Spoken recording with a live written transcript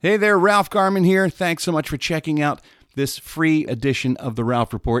Hey there, Ralph Garman here. Thanks so much for checking out this free edition of The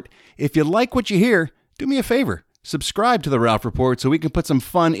Ralph Report. If you like what you hear, do me a favor. Subscribe to The Ralph Report so we can put some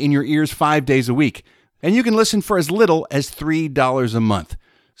fun in your ears 5 days a week. And you can listen for as little as $3 a month.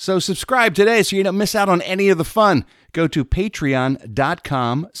 So subscribe today so you don't miss out on any of the fun. Go to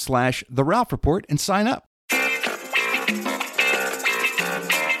patreon.com/The Ralph Report and sign up.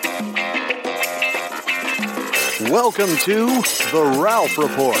 Welcome to The Ralph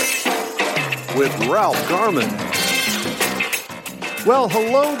Report with Ralph Garman. Well,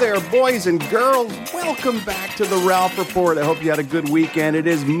 hello there, boys and girls. Welcome back to The Ralph Report. I hope you had a good weekend. It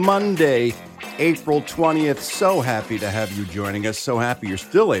is Monday, April 20th. So happy to have you joining us. So happy you're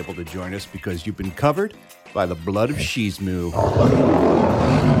still able to join us because you've been covered by the blood of Shizmu.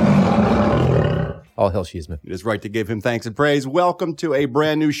 All hail Shizmu. It is right to give him thanks and praise. Welcome to a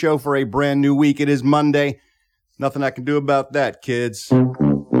brand new show for a brand new week. It is Monday. Nothing I can do about that, kids.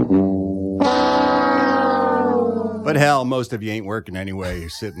 But hell, most of you ain't working anyway. You're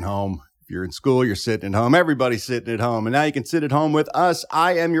sitting home. If you're in school, you're sitting at home. Everybody's sitting at home. And now you can sit at home with us.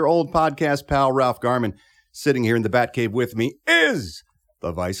 I am your old podcast pal, Ralph Garman. Sitting here in the Batcave with me is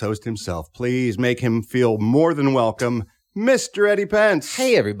the vice host himself. Please make him feel more than welcome, Mr. Eddie Pence.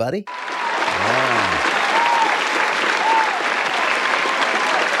 Hey, everybody.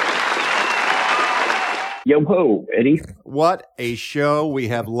 Yo-ho, Eddie. What a show we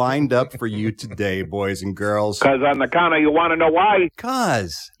have lined up for you today, boys and girls. Because on the counter, you want to know why?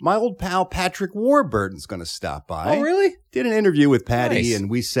 Because my old pal Patrick Warburton's going to stop by. Oh, really? Did an interview with Patty, Nice. and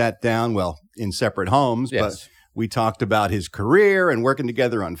we sat down, well, in separate homes, Yes. but we talked about his career and working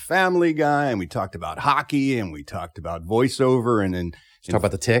together on Family Guy, and we talked about hockey, and we talked about voiceover, and then Talk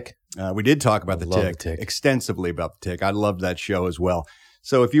about the tick. we did talk about I the love tick, The Tick. extensively about the tick. I loved that show as well.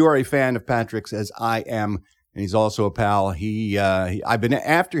 So if you are a fan of Patrick's, as I am, and he's also a pal, I've been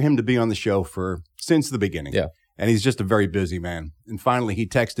after him to be on the show since the beginning. Yeah. And he's just a very busy man. And finally, he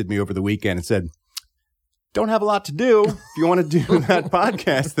texted me over the weekend and said, don't have a lot to do. If you want to do that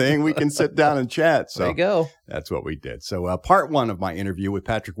podcast thing, we can sit down and chat. So There you go. that's what we did. So part one of my interview with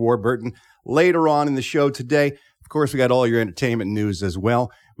Patrick Warburton later on in the show today. Of course, we got all your entertainment news as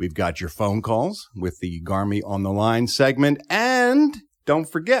well. We've got your phone calls with the Garmy on the Line segment. And don't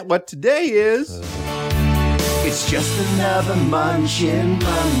forget what today is. It's just another Munchin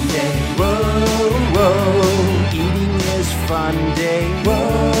Monday. Whoa, whoa. Eating is fun day.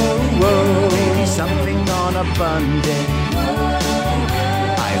 Whoa, whoa. Maybe something on a bun day.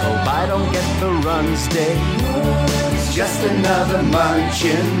 I hope I don't get the runs day. It's just another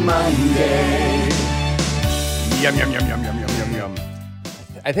Munchin Monday. Yum, yum, yum, yum, yum, yum, yum, yum.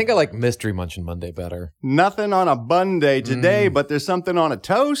 I think I like Mystery Munchin Monday better. Nothing on a bun day today, but there's something on a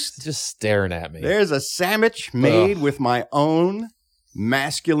toast. Just staring at me. There's a sandwich made with my own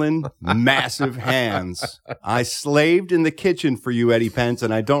masculine, massive hands. I slaved in the kitchen for you, Eddie Pence,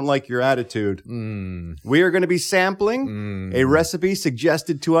 and I don't like your attitude. We are going to be sampling a recipe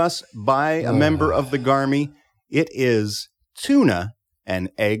suggested to us by a member of the Garmy. It is tuna and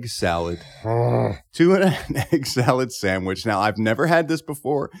egg salad. Tuna and egg salad sandwich. Now, I've never had this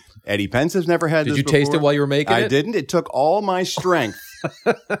before. Eddie Pence has never had this Did before. you taste it while you were making it? I didn't. It took all my strength.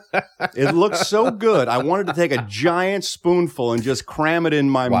 It looked so good. I wanted to take a giant spoonful and just cram it in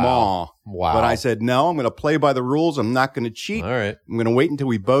my maw. Wow. But I said, no, I'm going to play by the rules. I'm not going to cheat. All right. I'm going to wait until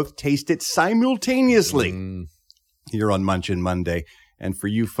we both taste it simultaneously here on Munchin Monday. And for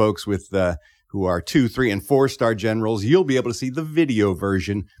you folks with who are 2, 3, and 4-star generals, you'll be able to see the video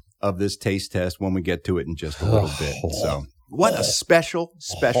version of this taste test when we get to it in just a little bit. So what a special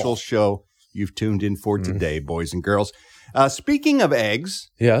show you've tuned in for today, boys and girls. Speaking of eggs,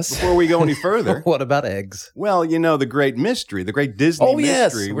 Yes. before we go any further, What about eggs? well, you know, the great mystery, the great Disney Oh,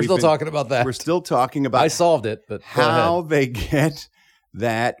 yes. mystery. We're still talking about that. We're still talking about I solved it, but go how ahead. they get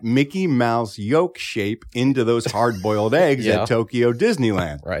that Mickey Mouse yolk shape into those hard-boiled eggs Yeah. at Tokyo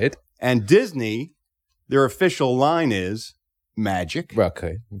Disneyland. Right? And Disney, their official line is magic.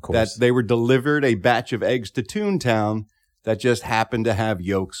 Okay, of course. That they were delivered a batch of eggs to Toontown that just happened to have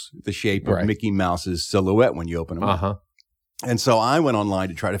yolks the shape of Right. Mickey Mouse's silhouette when you open them up. Uh-huh. And so I went online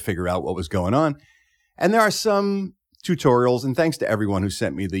to try to figure out what was going on. And there are some tutorials, and thanks to everyone who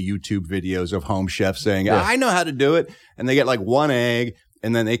sent me the YouTube videos of home chefs saying, Yeah. I know how to do it. And they get like one egg,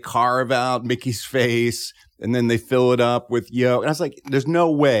 and then they carve out Mickey's face, and then they fill it up with yolk. And I was like, there's no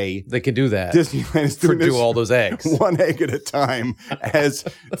way They can do that. Disneyland is doing Produce this all those eggs. one egg at a time as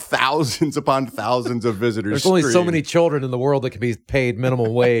thousands upon thousands of visitors. There's only so stream. many children in the world that can be paid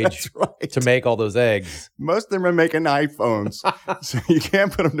minimum wage That's right. to make all those eggs. Most of them are making iPhones, so you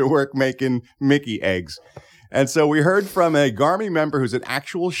can't put them to work making Mickey eggs. And so we heard from a Garmy member who's an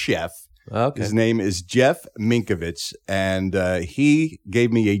actual chef. Okay. His name is Jeff Minkovich, and he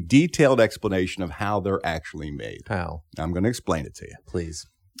gave me a detailed explanation of how they're actually made. How? I'm going to explain it to you. Please.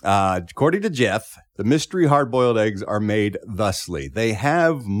 According to Jeff, the mystery hard-boiled eggs are made thusly. They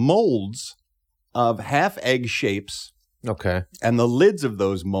have molds of half-egg shapes, Okay. and the lids of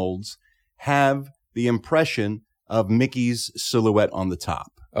those molds have the impression of Mickey's silhouette on the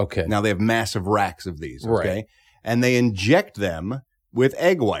top. Okay. Now, they have massive racks of these, okay? Right. And they inject them with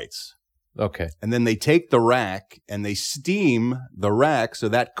egg whites. Okay. And then they take the rack and they steam the rack so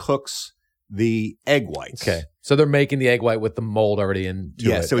that cooks the egg whites. Okay. So they're making the egg white with the mold already into it.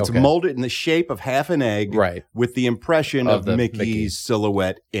 Yeah, so it's Okay. molded in the shape of half an egg, Right. with the impression of the Mickey's Mickey.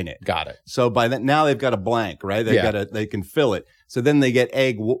 silhouette in it. Got it. So by that, now they've got a blank, right? Yeah. They can fill it. So then they get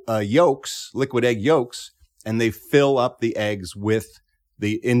egg yolks, liquid egg yolks, and they fill up the eggs with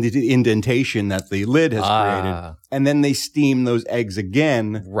the indentation that the lid has created. And then they steam those eggs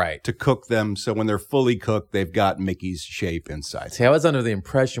again Right. to cook them. So when they're fully cooked, they've got Mickey's shape inside. See, I was under the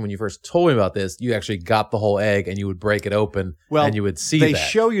impression when you first told me about this, you actually got the whole egg and you would break it open and you would see they that.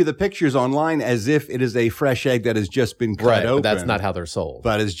 show you the pictures online as if it is a fresh egg that has just been cut Right, open. but that's not how they're sold.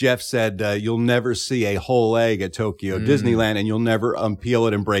 But as Jeff said, you'll never see a whole egg at Tokyo Disneyland, and you'll never peel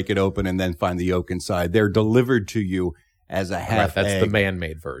it and break it open and then find the yolk inside. They're delivered to you as a half Right, that's egg the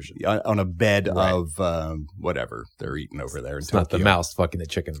man-made version. on a bed Right. of whatever they're eating over there in It's Tokyo. not the mouse fucking the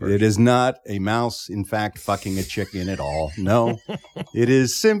chicken version. It is not a mouse, in fact, fucking a chicken at all. No, it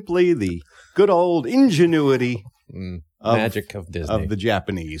is simply the good old ingenuity Magic of Disney. of the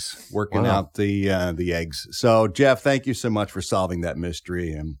Japanese working Wow. out the eggs. So, Jeff, thank you so much for solving that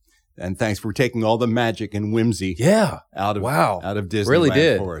mystery, and thanks for taking all the magic and whimsy yeah. out of Wow. Disneyland Really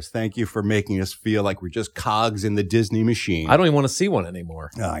did. for us. Thank you for making us feel like we're just cogs in the Disney machine. I don't even want to see one anymore.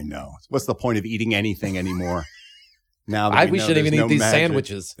 I know. What's the point of eating anything anymore? Now that We know shouldn't even there's eat these magic.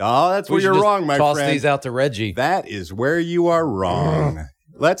 sandwiches. Oh, that's We where should you're just wrong, my toss friend. these out to Reggie. That is where you are wrong.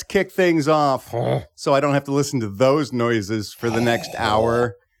 Let's kick things off so I don't have to listen to those noises for the next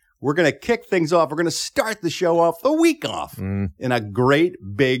hour. We're going to kick things off. We're going to start the show off, the week off, in a great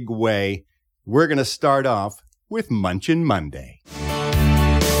big way. We're going to start off with Munchin Monday.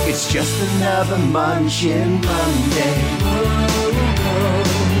 It's just another Munchin Monday.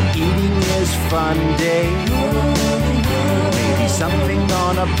 Eating is fun day. Maybe something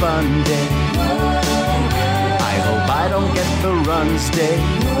on a bun day. I hope I don't get the runs day.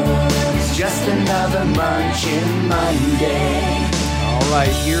 It's just another Munchin Monday. All right,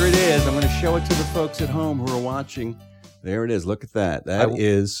 here it is. I'm going to show it to the folks at home who are watching. There it is. Look at that. That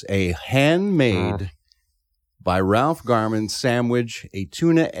is a handmade by Ralph Garman sandwich, a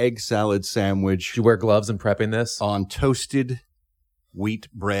tuna egg salad sandwich Did you wear gloves in prepping this? on toasted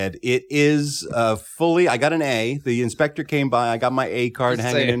wheat bread. It is fully, I got an A. The inspector came by. I got my A card Just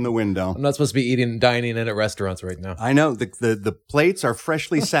hanging saying. in the window. I'm not supposed to be dining in at restaurants right now. I know the plates are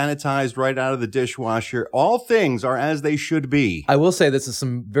freshly sanitized right out of the dishwasher. All things are as they should be. I will say this is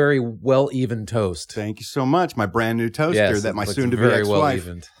some very well-even toast. Thank you so much. My brand new toaster Yes, that my it looks soon-to-be very ex-wife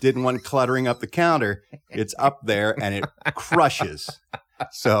well-evened. didn't want cluttering up the counter. It's up there and it crushes.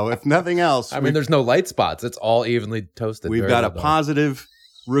 So if nothing else, I mean, there's no light spots. It's all evenly toasted. we've Very got well a done. positive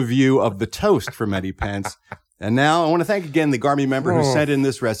review of the toast from Eddie Pence. And now I want to thank again the Garmy member who sent in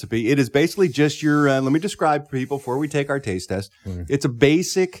this recipe. It is basically just your, let me describe for people before we take our taste test. It's a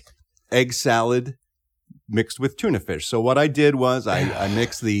basic egg salad mixed with tuna fish. So what I did was I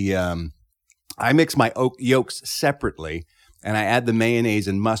mixed I mix my yolks separately, and I add the mayonnaise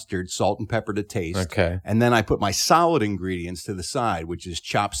and mustard, salt and pepper to taste. Okay. And then I put my solid ingredients to the side, which is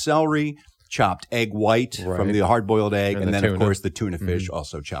chopped celery, chopped egg white from Right. the hard-boiled egg, And and the then, of tuna. course, the tuna fish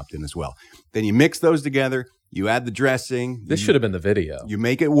also chopped in as well. Then you mix those together. You add the dressing. This should have been the video. You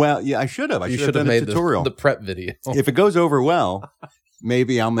make it well. Yeah, I should have. I You should have done a made tutorial. the prep video. If it goes over well,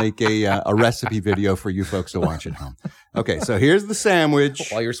 maybe I'll make a recipe video for you folks to watch at home. Okay, so here's the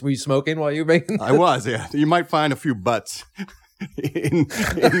sandwich. Were you smoking while you were making? I was, yeah. You might find a few butts in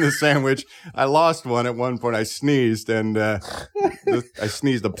the sandwich. I lost one at one point. I sneezed, and I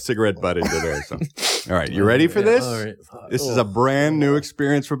sneezed a cigarette butt into there. So, all right, you ready for this? All right. This is a brand new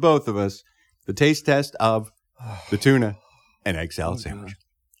experience for both of us. The taste test of the tuna and egg salad sandwich.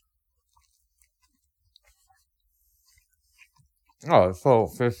 Oh, it's so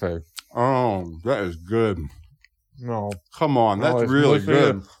fishy. Oh, that is good. No. Come on, that's it's really mushy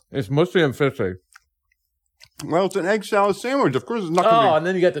good. and- it's mushy and fishy. Well, it's an egg salad sandwich. Of course, it's not Oh, going to and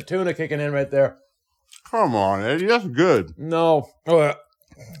then you got the tuna kicking in right there. be. Come on, Eddie, that's good. No. Oh,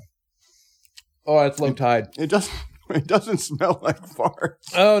 it's low tide. It doesn't. It doesn't smell like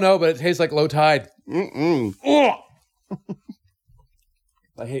farts. Oh, no, but it tastes like low tide. Mm-mm.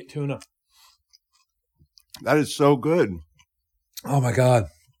 I hate tuna. That is so good. Oh, my God.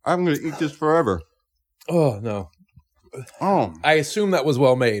 I'm going to eat this forever. Oh, no. Oh, I assume that was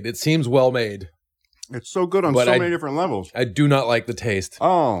well made. It seems well made. it's so good on But so many different levels. I do not like the taste.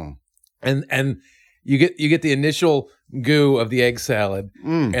 Oh, And you get the initial goo of the egg salad,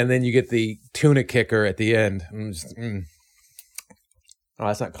 and then you get the tuna kicker at the end. Oh,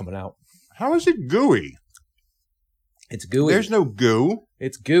 that's not coming out. how is it gooey? It's gooey. There's no goo.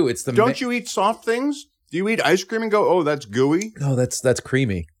 It's goo. It's the Don't you eat soft things? Do you eat ice cream and go, oh, that's gooey? No, that's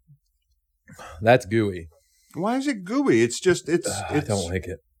creamy. That's gooey. Why is it gooey? It's just, I don't like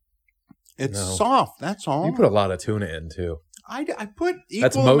it. It's No. soft. That's all. You put a lot of tuna in too. I put equal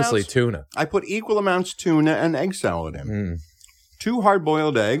That's mostly amounts, tuna. I put equal amounts tuna and egg salad in. 2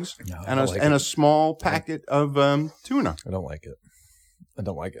 hard-boiled eggs No, I and don't like a it. small packet of tuna. I don't like it. I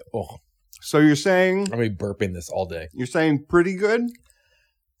don't like it. Oh, So you're saying I'm gonna be burping this all day. pretty good?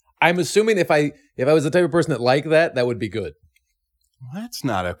 I'm assuming if I was the type of person that liked that would be good. Well, that's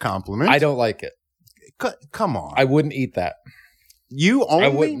not a compliment. I don't like it. Come on. I wouldn't eat that. You only. I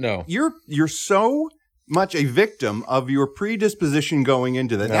wouldn't know. You're so much a victim of your predisposition going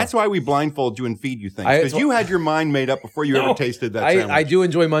into that. No. That's why we blindfold you and feed you things, because you had your mind made up before you ever tasted that sandwich. I do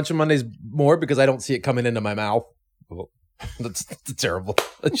enjoy Munchin Mondays more because I don't see it coming into my mouth. That's terrible.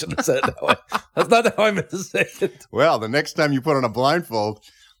 I shouldn't have said it that way. That's not how I meant to say it. Well, the next time you put on a blindfold,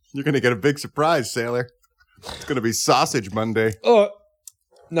 you're going to get a big surprise, sailor. It's going to be Sausage Monday. Oh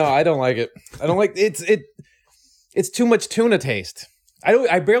no, I don't like it. I don't like it's too much tuna taste.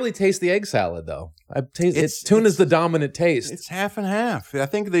 I barely taste the egg salad though. Tuna's the dominant taste. It's half and half. I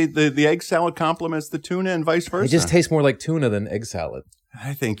think the egg salad complements the tuna and vice versa. It just tastes more like tuna than egg salad.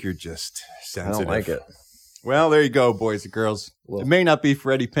 I think you're just sensitive. I don't like it. Well, there you go, boys and girls. Well, it may not be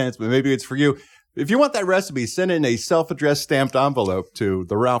for Eddie Pence, but maybe it's for you. If you want that recipe, send in a self-addressed stamped envelope to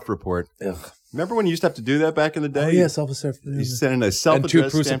the Ralph Report. Ugh. Remember when you used to have to do that back in the day? Oh yeah, self-addressed. You send in a And self-addressed 2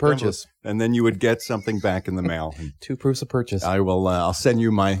 proofs of stamped purchase. envelope, and then you would get something back in the mail. 2 proofs of purchase. I will. I'll send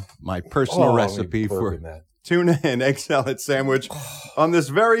you my personal Oh, recipe I'm for burping that. tuna and egg salad sandwich on this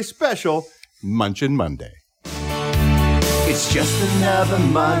very special Munchin Monday. It's just another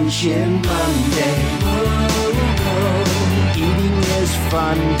Munchin Monday. Eating is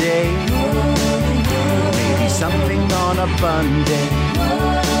fun day. Maybe something on a bun day.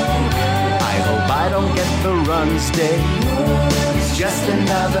 I hope I don't get the runs day. It's just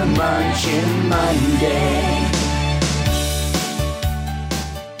another Munchin Monday.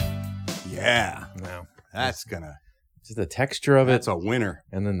 Yeah, No. that's gonna. Just the texture of it That's a winner.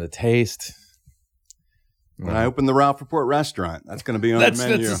 and then the taste. When I open the Ralph Report restaurant, that's going to be on That's the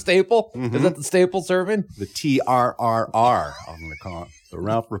menu. a staple? Is that the staple serving? The TRRR, I'm going to call it. The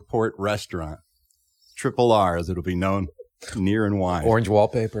Ralph Report restaurant. Triple R, as it'll be known near and wide. Orange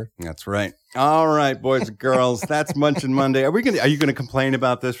wallpaper. That's right. All right, boys and girls. That's Munchin Monday. Are you going to complain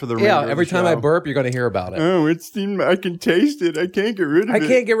about this for the remainder Yeah, of every the time show? I burp, you're going to hear about it. Oh, I can taste it. I can't get rid of it. I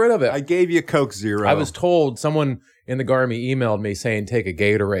can't get rid of it. I gave you Coke Zero. I was told, someone in the Garmy emailed me saying take a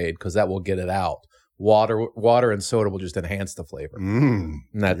Gatorade because that will get it out. Water and soda will just enhance the flavor. And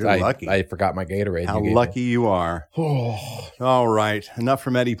that, you're lucky. I forgot my Gatorade. How you gave lucky me. you are. All right. Enough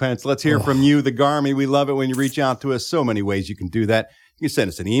from Eddie Pence. Let's hear from you, the Garmy. We love it when you reach out to us. So many ways you can do that. You can send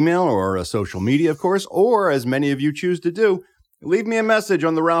us an email or a social media, of course, or as many of you choose to do, leave me a message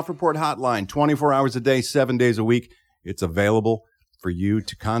on the Ralph Report hotline, 24 hours a day, 7 days a week. It's available for you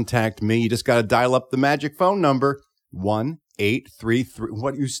to contact me. You just got to dial up the magic phone number, 1-833.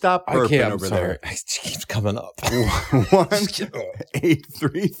 What? You stop burping I can't. over I'm sorry. It keeps coming up. there.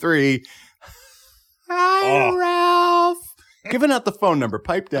 1-833. Hi, Ralph. Giving out the phone number.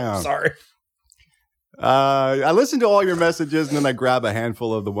 Pipe down. Sorry. I listen to all your messages, and then I grab a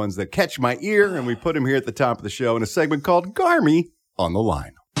handful of the ones that catch my ear, and we put them here at the top of the show in a segment called Garmy on the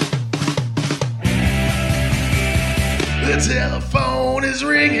Line. The telephone is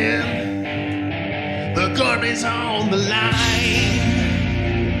ringing. The Garmy's on the line.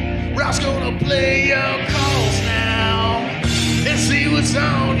 Ralph's gonna play your calls now and see what's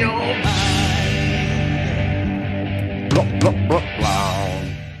on your mind. Blah, blah, blah, blah.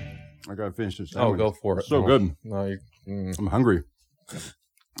 I gotta finish this. Oh, sandwich. go for it. So No. good. No, I'm hungry.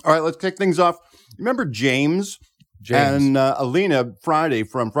 All right, let's kick things off. Remember James? And Alina Friday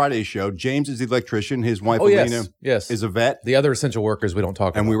from Friday's show. James is the electrician. His wife, Alina, yes. is a vet. The other essential workers we don't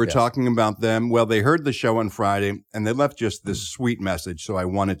talk about. And we were yes. talking about them. Well, they heard the show on Friday, and they left just this sweet message, so I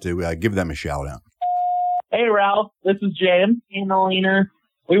wanted to give them a shout-out. Hey, Ralph. This is James and Alina.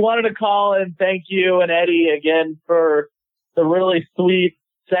 we wanted to call and thank you and Eddie again for the really sweet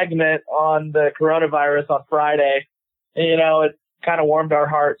segment on the coronavirus on Friday. And, it kind of warmed our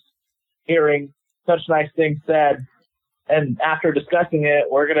hearts hearing such nice things said. And after discussing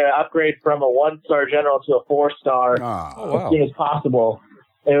it, we're going to upgrade from a 1-star general to a 4-star as soon as possible.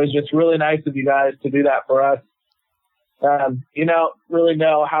 It was just really nice of you guys to do that for us. Really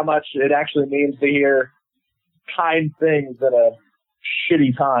know how much it actually means to hear kind things at a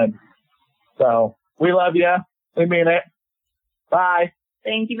shitty time. So we love you. We mean it. Bye.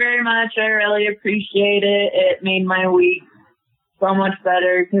 Thank you very much. I really appreciate it. It made my week so much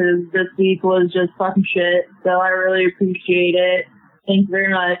better because this week was just fucking shit. So I really appreciate it. Thank you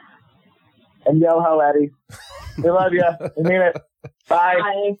very much. And yo ho, Eddie. We love you. We mean it. Bye.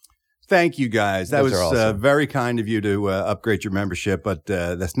 Bye. Thank you, guys. That was awesome. very kind of you to upgrade your membership, but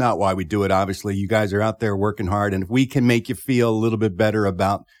that's not why we do it. Obviously, you guys are out there working hard, and if we can make you feel a little bit better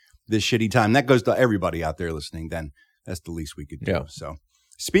about this shitty time, that goes to everybody out there listening, then that's the least we could do. Yeah. So,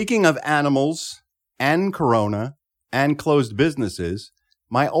 speaking of animals and corona and closed businesses,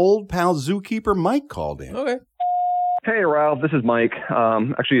 my old pal Zookeeper Mike called in. Okay. Hey, Ralph, this is Mike.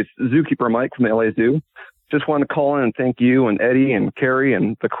 Actually, it's Zookeeper Mike from the LA Zoo. Just wanted to call in and thank you and Eddie and Carrie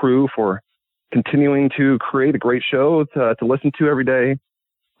and the crew for continuing to create a great show to listen to every day.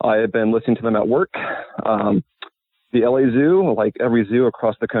 I have been listening to them at work. The LA Zoo, like every zoo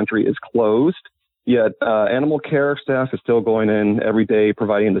across the country, is closed, yet animal care staff is still going in every day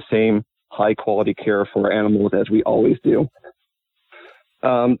providing the same high-quality care for animals as we always do.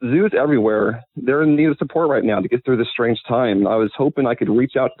 Zoos everywhere, they're in need of support right now to get through this strange time. I was hoping I could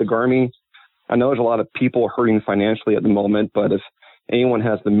reach out to the Garmy. I know there's a lot of people hurting financially at the moment, but if anyone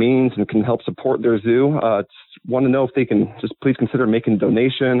has the means and can help support their zoo, want to know if they can just please consider making a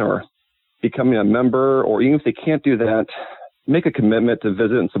donation or becoming a member, or even if they can't do that, make a commitment to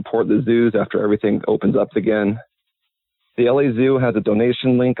visit and support the zoos after everything opens up again. The LA Zoo has a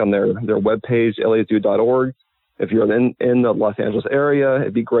donation link on their webpage, lazoo.org. If you're in the Los Angeles area,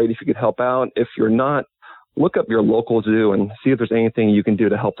 it'd be great if you could help out. If you're not, look up your local zoo and see if there's anything you can do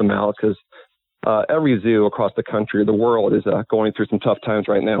to help them out, because every zoo across the country, the world, is going through some tough times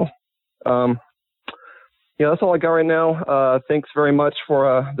right now. That's all I got right now. Thanks very much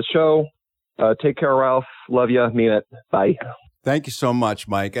for the show. Take care, Ralph. Love you. Mean it. Bye. Thank you so much,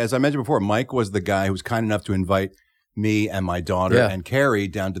 Mike. As I mentioned before, Mike was the guy who was kind enough to invite me and my daughter and Carrie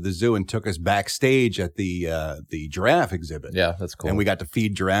down to the zoo and took us backstage at the giraffe exhibit. Yeah, that's cool. And we got to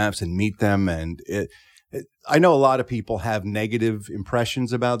feed giraffes and meet them. And I know a lot of people have negative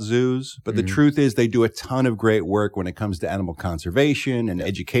impressions about zoos, but the truth is they do a ton of great work when it comes to animal conservation and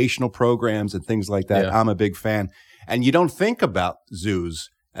educational programs and things like that. I'm a big fan. And you don't think about zoos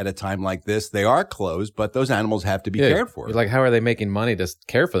at a time like this. They are closed, but those animals have to be cared for. You're like, how are they making money to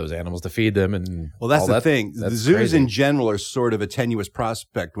care for those animals, to feed them? And well, that's the thing. The zoos crazy. in general are sort of a tenuous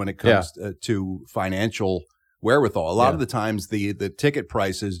prospect when it comes to financial wherewithal. A lot of the times the ticket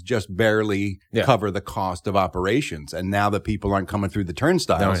prices just barely cover the cost of operations. And now that people aren't coming through the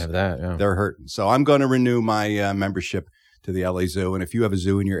turnstiles, they don't have that, they're hurting. So I'm going to renew my membership to the LA Zoo. And if you have a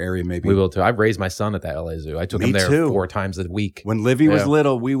zoo in your area, maybe we will too. I've raised my son at that LA Zoo. I took him there 4 times a week. When Livy was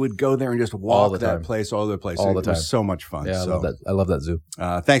little, we would go there and just walk that place all the place. All the time. It was so much fun. Yeah, I love that zoo.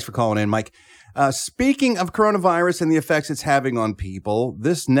 Thanks for calling in, Mike. Speaking of coronavirus and the effects it's having on people,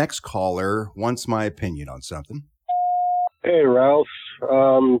 this next caller wants my opinion on something. Hey, Ralph.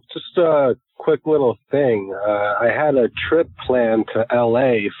 Just a quick little thing. I had a trip planned to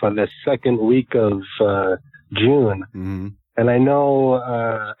LA for the second week of June. Mm-hmm. And I know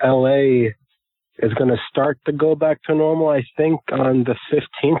LA is going to start to go back to normal, I think, on the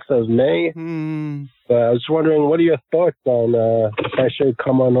 15th of May. But I was wondering, what are your thoughts on if I should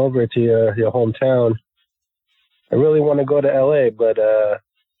come on over to your hometown? I really want to go to LA, but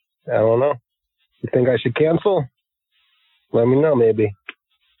I don't know. You think I should cancel? Let me know, maybe.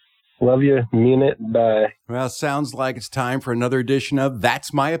 Love you. Mean it. Bye. Well, sounds like it's time for another edition of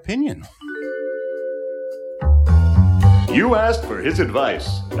That's My Opinion. You asked for his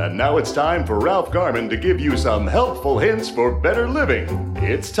advice, and now it's time for Ralph Garman to give you some helpful hints for better living.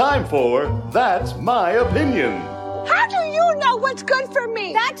 It's time for That's My Opinion. How do you know what's good for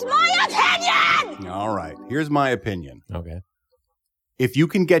me? That's my opinion! All right, here's my opinion. Okay. If you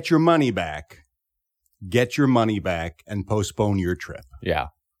can get your money back and postpone your trip. Yeah.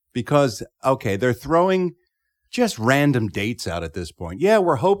 Because, okay, they're throwing just random dates out at this point. Yeah,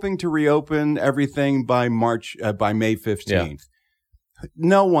 we're hoping to reopen everything by May 15th. Yeah.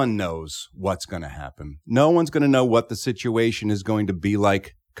 No one knows what's going to happen. No one's going to know what the situation is going to be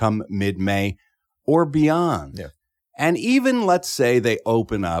like come mid-May or beyond. Yeah. And even, let's say, they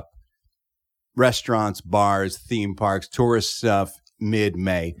open up restaurants, bars, theme parks, tourist stuff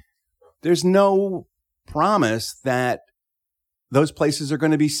mid-May. There's no promise that those places are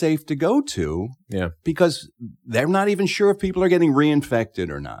going to be safe to go to. Yeah. Because they're not even sure if people are getting reinfected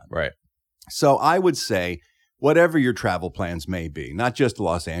or not. Right. So I would say, whatever your travel plans may be, not just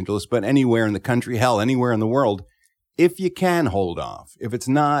Los Angeles, but anywhere in the country, hell, anywhere in the world, if you can hold off, if it's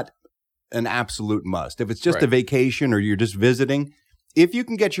not an absolute must, if it's just a vacation or you're just visiting, if you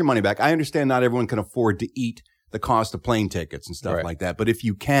can get your money back, I understand not everyone can afford to eat the cost of plane tickets and stuff like that. But if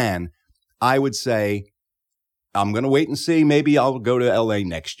you can, I would say, I'm going to wait and see. Maybe I'll go to L.A.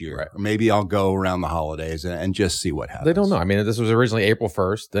 next year. Or maybe I'll go around the holidays and just see what happens. They don't know. I mean, this was originally April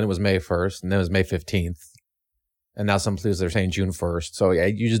 1st, then it was May 1st, and then it was May 15th. And now some places they're saying June 1st. So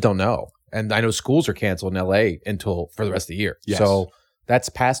you just don't know. And I know schools are canceled in L.A. for the rest of the year. Yes. So that's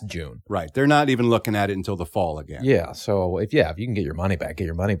past June. Right. They're not even looking at it until the fall again. Yeah. So if you can get your money back, get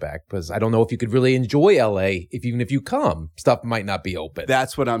your money back. Because I don't know if you could really enjoy L.A. Even if you come, stuff might not be open.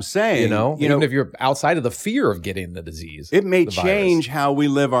 That's what I'm saying. Even if you're outside of the fear of getting the disease. It may change how we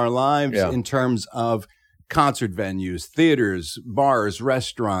live our lives in terms of concert venues, theaters, bars,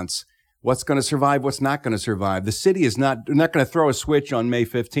 restaurants. What's going to survive? What's not going to survive? The city is not going to throw a switch on May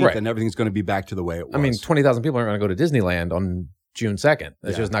 15th and everything's going to be back to the way it was. I mean, 20,000 people aren't going to go to Disneyland on June 2nd.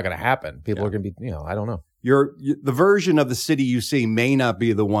 That's just not going to happen. People are going to be, I don't know. The version of the city you see may not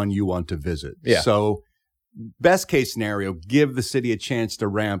be the one you want to visit. Yeah. So best case scenario, give the city a chance to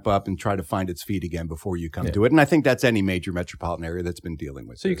ramp up and try to find its feet again before you come to it. And I think that's any major metropolitan area that's been dealing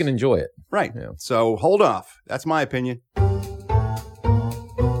with So you can enjoy it. Right. Yeah. So hold off. That's my opinion.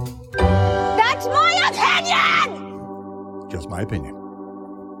 Just my opinion.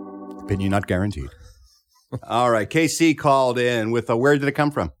 Opinion not guaranteed. All right. KC called in with where did it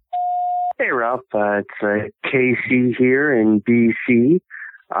come from? Hey, Ralph. It's KC here in BC.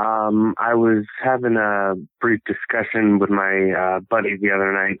 I was having a brief discussion with my buddy the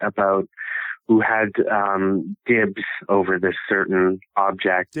other night about who had dibs over this certain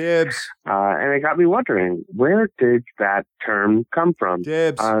object. Dibs. And it got me wondering, where did that term come from?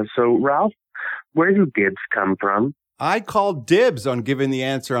 Dibs. So, Ralph, where do dibs come from? I called dibs on giving the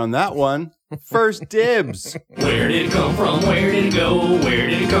answer on that one. First dibs. Where did it come from? Where did it go? Where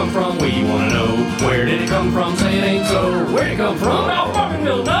did it come from? We want to know. Where did it come from? Say it ain't so. Where did it come from? Ralph Garman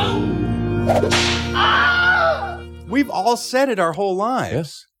will know. Ah! We've all said it our whole lives.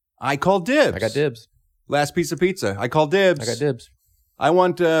 Yes. I called dibs. I got dibs. Last piece of pizza. I called dibs. I got dibs. I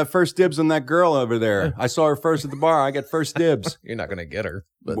want first dibs on that girl over there. I saw her first at the bar. I get first dibs. You're not going to get her,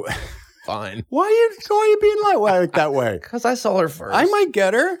 but fine. Why are you being like that way? Because I saw her first. I might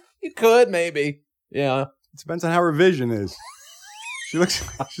get her. You could, maybe. Yeah. It depends on how her vision is.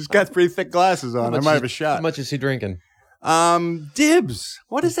 She's got pretty thick glasses on. I might have a shot. How much is she drinking? Dibs.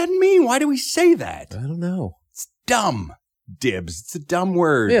 What does that mean? Why do we say that? I don't know. It's dumb. Dibs. It's a dumb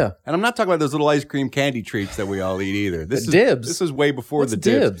word. Yeah. And I'm not talking about those little ice cream candy treats that we all eat either. This is dibs. This is way before What's the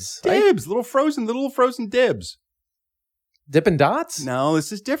dibs. dibs? Little frozen dibs. Dippin' Dots? No,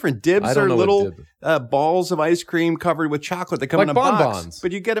 this is different. Dibs I don't are know little what balls of ice cream covered with chocolate that come Like in a box. bonbons.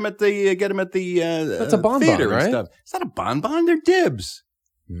 But you get them at the That's a bonbon, theater right? and stuff. It's not a bonbon. They're dibs.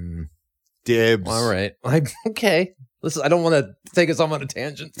 Dibs. All right. Okay. Listen, I don't want to take us off on a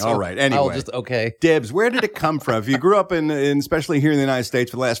tangent. So All right. Anyway. I'll just, okay. Dibs. Where did it come from? If you grew up in, especially here in the United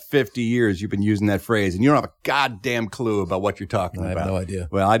States for the last 50 years, you've been using that phrase and you don't have a goddamn clue about what you're talking about. I have no idea.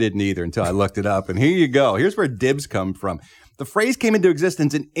 Well, I didn't either until I looked it up. And here you go. Here's where dibs come from. The phrase came into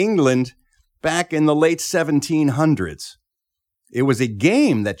existence in England back in the late 1700s. It was a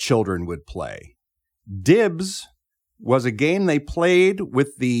game that children would play. Dibs was a game they played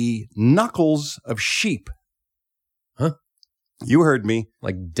with the knuckles of sheep. Huh? You heard me.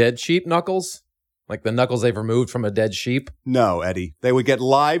 Like dead sheep knuckles? Like the knuckles they've removed from a dead sheep? No, Eddie. They would get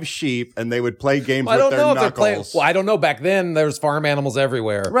live sheep and they would play games with their knuckles. Well, I don't know. Back then, there was farm animals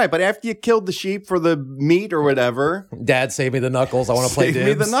everywhere. Right, but after you killed the sheep for the meat or whatever. Dad, save me the knuckles. I want to play dibs.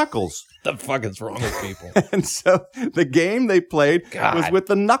 Save me the knuckles. The fuck is wrong with people? And so the game they played was with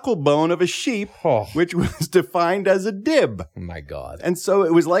the knuckle bone of a sheep, which was defined as a dib. Oh, my God. And so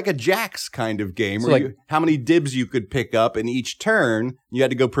it was like a jacks kind of game, So where how many dibs you could pick up in each turn. You had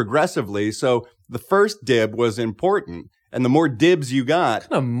to go progressively. So the first dib was important. And the more dibs you got. What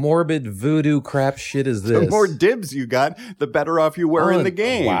kind of morbid voodoo crap shit is this? The more dibs you got, the better off you were in the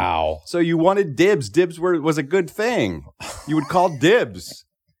game. Wow. So you wanted dibs. Dibs was a good thing. You would call dibs.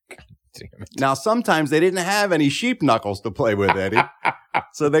 Now, sometimes they didn't have any sheep knuckles to play with, Eddie.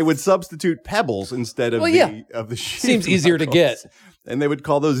 So they would substitute pebbles instead of the sheep Seems easier to get. And they would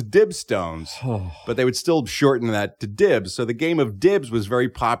call those dib stones. But they would still shorten that to dibs. So the game of dibs was very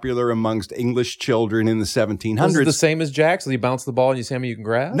popular amongst English children in the 1700s. Was it the same as Jack? So you bounce the ball and you see how many you can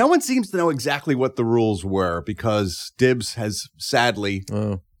grab? No one seems to know exactly what the rules were because dibs has sadly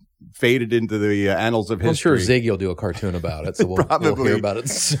faded into the annals of history. I'm sure Ziggy will do a cartoon about it, so we'll hear about it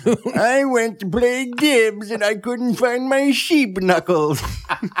soon. I went to play dibs and I couldn't find my sheep knuckles.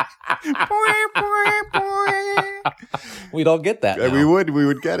 We'd all get that now. We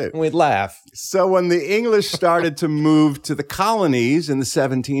would get it. We'd laugh. So when the English started to move to the colonies in the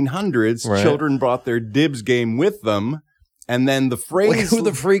 1700s, children brought their dibs game with them. And then the phrase... Look who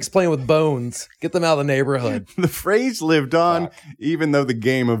the freaks playing with bones. Get them out of the neighborhood. The phrase lived on, even though the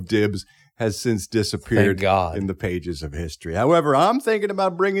game of dibs has since disappeared in the pages of history. However, I'm thinking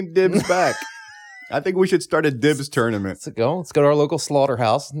about bringing dibs back. I think we should start a dibs tournament. Let's go. Let's go to our local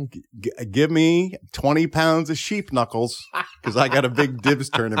slaughterhouse. Give me 20 pounds of sheep knuckles because I got a big dibs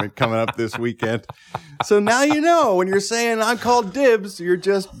tournament coming up this weekend. So now you know when you're saying I'm called dibs, you're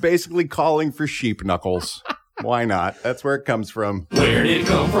just basically calling for sheep knuckles. Why not? That's where it comes from. Where did it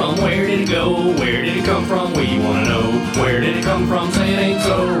come from? Where did it go? Where did it come from? We want to know. Where did it come from? Say it ain't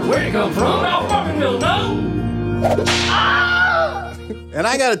so. Where did it come from? Now fucking will know. Ah! And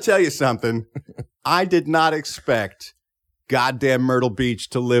I got to tell you something. I did not expect goddamn Myrtle Beach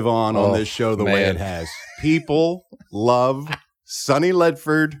to live on this show the way it has. People love Sonny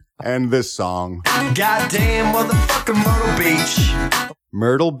Ledford and this song. Goddamn motherfucking Myrtle Beach.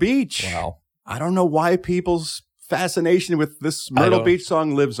 Myrtle Beach. Wow. I don't know why people's fascination with this Myrtle Beach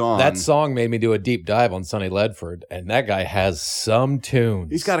song lives on. That song made me do a deep dive on Sonny Ledford, and that guy has some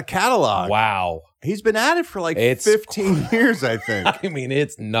tunes. He's got a catalog. Wow. He's been at it for like 15 years, I think. I mean,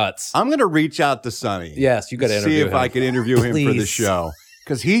 it's nuts. I'm going to reach out to Sonny. Yes, you got to interview him. See if I can interview him for the show.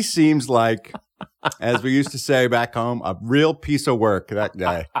 Because he seems like, as we used to say back home, a real piece of work, that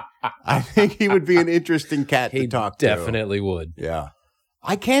guy. I think he would be an interesting cat to talk to. Definitely would. Yeah.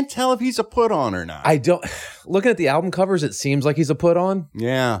 I can't tell if he's a put on or not. I don't. Looking at the album covers, it seems like he's a put on.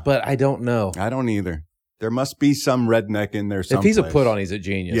 Yeah. But I don't know. I don't either. There must be some redneck in there someplace. If he's a put on, he's a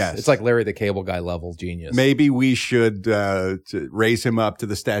genius. Yes. It's like Larry the Cable Guy level genius. Maybe we should to raise him up to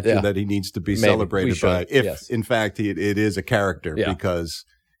the stature that he needs to be celebrated by. If, in fact, it is a character because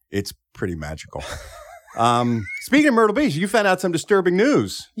it's pretty magical. Speaking of Myrtle Beach, you found out some disturbing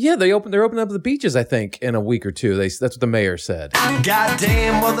news. Yeah, they're opening up the beaches, I think, in a week or two. That's what the mayor said.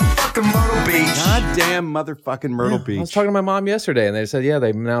 Goddamn motherfucking Myrtle Beach. Goddamn motherfucking Myrtle Beach. I was talking to my mom yesterday, and they said, they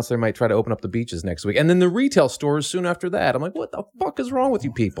announced they might try to open up the beaches next week. And then the retail stores soon after that. I'm like, what the fuck is wrong with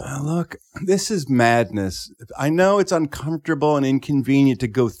you people? Look, this is madness. I know it's uncomfortable and inconvenient to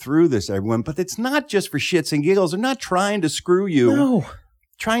go through this, everyone, but it's not just for shits and giggles. They're not trying to screw you. No.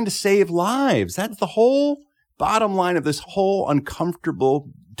 Trying to save lives. That's the whole bottom line of this whole uncomfortable,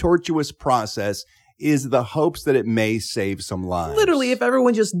 tortuous process is the hopes that it may save some lives. Literally, if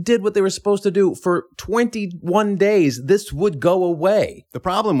everyone just did what they were supposed to do for 21 days, this would go away. The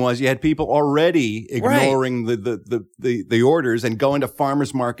problem was you had people already ignoring the orders and going to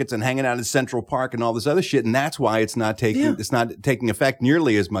farmers markets and hanging out in Central Park and all this other shit, and that's why it's not taking effect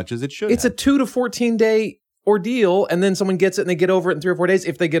nearly as much as it should. It's a 2 to 14 day ordeal, and then someone gets it and they get over it in 3 or 4 days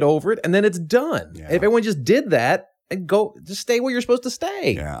if they get over it, and then it's done. Yeah. If everyone just did that and just stay where you're supposed to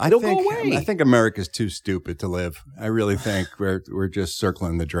stay. Yeah, It'll go away. I think America's too stupid to live. I really think we're just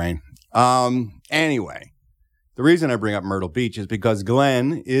circling the drain. Anyway, the reason I bring up Myrtle Beach is because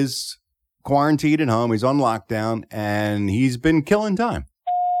Glenn is quarantined at home. He's on lockdown, and he's been killing time.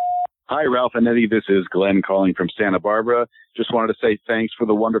 Hi, Ralph and Eddie. This is Glenn calling from Santa Barbara. Just wanted to say thanks for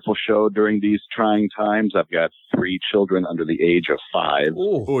the wonderful show during these trying times. I've got 3 children under the age of 5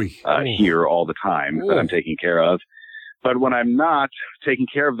 here all the time that I'm taking care of. But when I'm not taking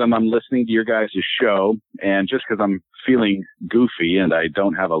care of them, I'm listening to your guys' show. And just because I'm feeling goofy and I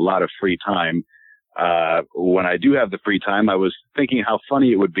don't have a lot of free time, when I do have the free time, I was thinking how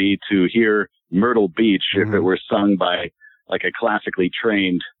funny it would be to hear Myrtle Beach if it were sung by like a classically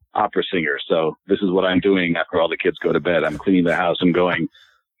trained opera singer. So this is what I'm doing after all the kids go to bed. I'm cleaning the house and going,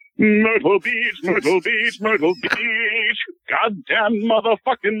 Myrtle Beach, Myrtle Beach, Myrtle Beach, goddamn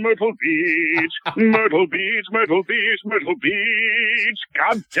motherfucking Myrtle Beach, Myrtle Beach, Myrtle Beach, Myrtle Beach,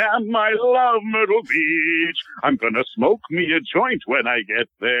 goddamn I love Myrtle Beach. I'm gonna smoke me a joint when I get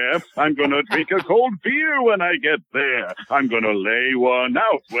there. I'm gonna drink a cold beer when I get there. I'm gonna lay one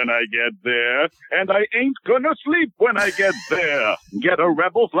out when I get there. And I ain't gonna sleep when I get there. Get a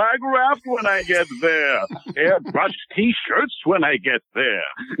rebel flag raft when I get there. Airbrushed t-shirts when I get there.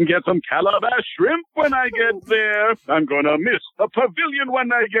 get some calabash shrimp when I get there. I'm gonna miss the pavilion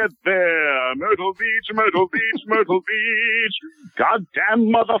when I get there. Myrtle Beach, Myrtle Beach, Myrtle Beach.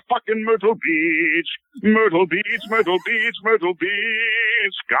 Goddamn motherfucking Myrtle Beach. Myrtle Beach, Myrtle Beach, Myrtle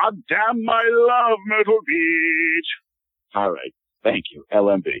Beach. Goddamn, I love Myrtle Beach. All right. Thank you,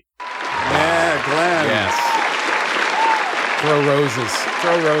 LMB. Yeah, Glenn. Yes. Throw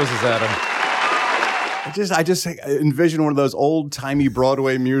roses at him. I just envision one of those old-timey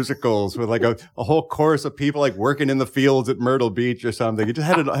Broadway musicals with like a whole chorus of people like working in the fields at Myrtle Beach or something. It just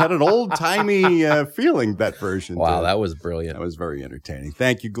had an old-timey feeling, that version. Wow, that was brilliant. That was very entertaining.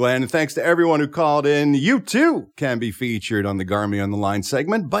 Thank you, Glenn. And thanks to everyone who called in. You, too, can be featured on the Garmy on the Line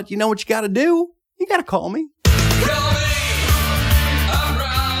segment. But you know what you got to do? You got to call me.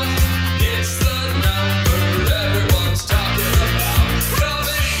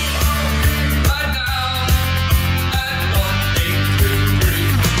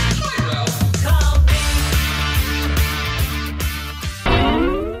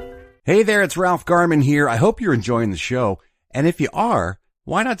 Hey there, it's Ralph Garman here. I hope you're enjoying the show. And if you are,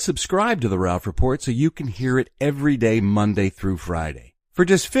 why not subscribe to the Ralph Report so you can hear it every day, Monday through Friday? For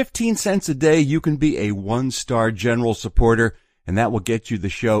just 15 cents a day, you can be a one-star general supporter, and that will get you the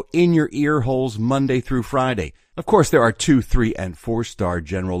show in your ear holes Monday through Friday. Of course, there are 2, 3, and 4-star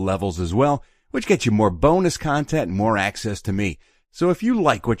general levels as well, which get you more bonus content and more access to me. So if you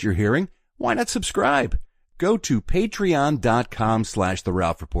like what you're hearing, why not subscribe? Go to patreon.com/The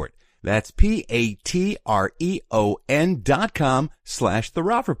Ralph Report. That's patreon.com/The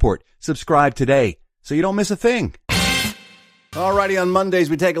Ralph Report. Subscribe today so you don't miss a thing. Alrighty, on Mondays,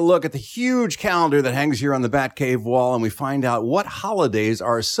 we take a look at the huge calendar that hangs here on the Batcave wall, and we find out what holidays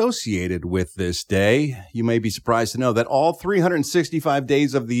are associated with this day. You may be surprised to know that all 365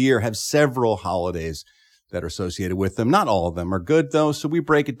 days of the year have several holidays that are associated with them. Not all of them are good, though, so we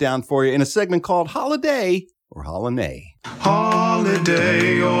break it down for you in a segment called Holiday or Holiday.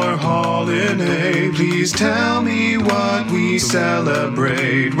 Holiday or holiday, please tell me what we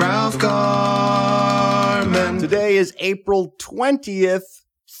celebrate. Ralph Garman. Today is April 20th,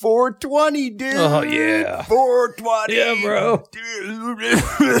 420, dude. Oh, yeah. 420. Yeah, bro.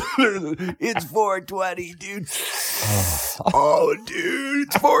 It's 420, dude. Oh, dude,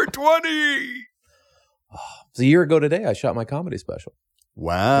 it's 420. It was a year ago today I shot my comedy special.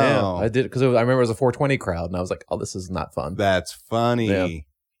 Wow. Yeah, I did because I remember it was a 420 crowd, and I was like, oh, this is not fun. That's funny. Yeah.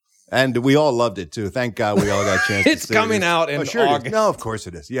 And we all loved it, too. Thank God we all got a chance to see it. It's coming out in August. No, of course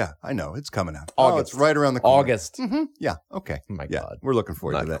it is. Yeah, I know. It's coming out. August. Oh, it's right around the corner. August. Mm-hmm. Yeah, okay. Oh, my yeah, God. We're looking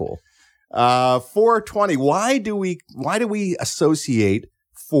forward to that. Cool. 420. Why do we associate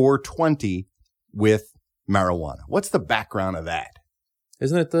 420 with marijuana? What's the background of that?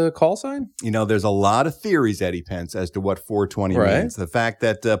 Isn't it the call sign? You know, there's a lot of theories, Eddie Pence, as to what 420 means. The fact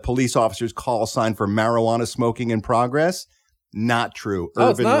that police officers' call sign for marijuana smoking in progress, not true.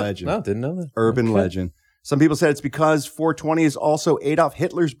 Urban legend. No, didn't know that. Urban legend. Some people said it's because 420 is also Adolf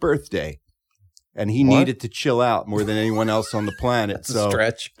Hitler's birthday, and he needed to chill out more than anyone else on the planet. That's a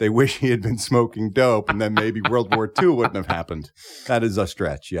stretch. They wish he had been smoking dope, and then maybe World War II wouldn't have happened. That is a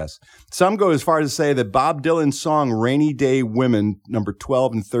stretch, yes. Some go as far as to say that Bob Dylan's song Rainy Day Women, number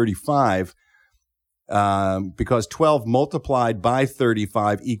 12 and 35, because 12 multiplied by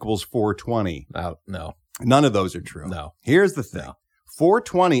 35 equals 420. No. None of those are true. No. Here's the thing.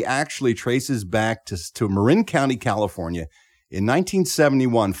 420 actually traces back to Marin County, California. In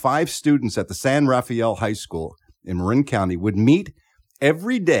 1971, 5 students at the San Rafael High School in Marin County would meet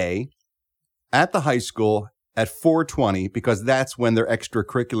every day at the high school at 420 because that's when their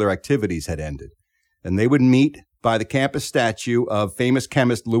extracurricular activities had ended. And they would meet by the campus statue of famous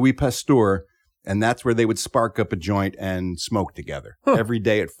chemist Louis Pasteur, and that's where they would spark up a joint and smoke together every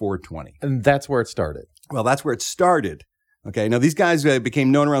day at 420. And that's where it started. Well, that's where it started. Okay, now these guys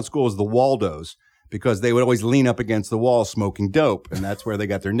became known around school as the Waldos, because they would always lean up against the wall smoking dope, and that's where they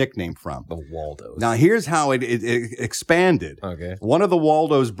got their nickname from. The Waldos. Now, here's how it expanded. Okay. One of the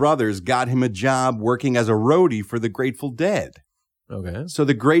Waldos brothers got him a job working as a roadie for the Grateful Dead. Okay. So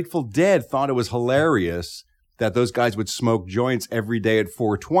the Grateful Dead thought it was hilarious that those guys would smoke joints every day at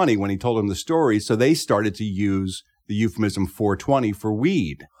 420 when he told them the story, so they started to use the euphemism 420 for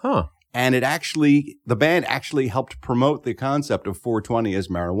weed. Huh. And the band actually helped promote the concept of 420 as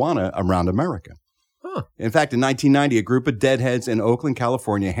marijuana around America. Huh. In fact, in 1990, a group of deadheads in Oakland,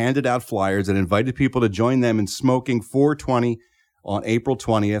 California handed out flyers and invited people to join them in smoking 420 on April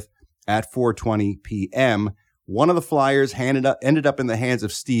 20th at 4:20 p.m. One of the flyers ended up in the hands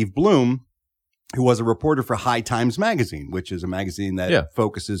of Steve Bloom, who was a reporter for High Times magazine, which is a magazine that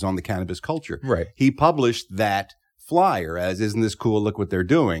focuses on the cannabis culture. Right. He published that flyer as, isn't this cool? Look what they're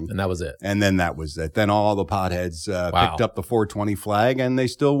doing. And that was it. And then that was it. Then all the potheads picked up the 420 flag, and they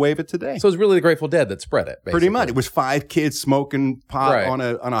still wave it today. So it was really the Grateful Dead that spread it, basically. Pretty much. It was 5 kids smoking pot on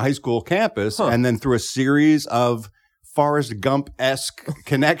a high school campus, and then through a series of Forrest Gump-esque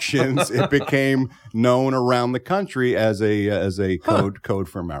connections, it became known around the country as a code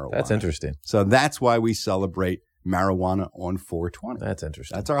for marijuana. That's interesting. So that's why we celebrate marijuana on 420. That's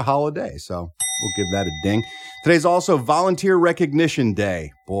interesting. That's our holiday, so we'll give that a ding. Today's also Volunteer Recognition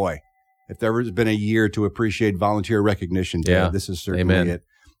Day. Boy, if there has been a year to appreciate Volunteer Recognition Day, this is certainly it.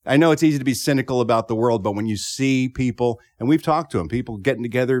 I know it's easy to be cynical about the world, but when you see people, and we've talked to them, people getting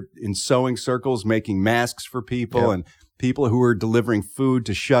together in sewing circles, making masks for people, and people who are delivering food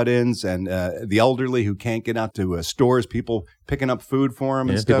to shut-ins, and the elderly who can't get out to stores, people picking up food for them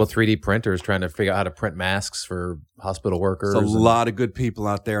and stuff. People 3D printers trying to figure out how to print masks for hospital workers. There's a lot of good people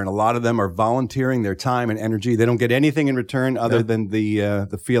out there, and a lot of them are volunteering their time and energy. They don't get anything in return other than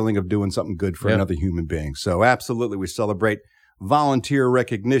the feeling of doing something good for another human being. So absolutely, we celebrate Volunteer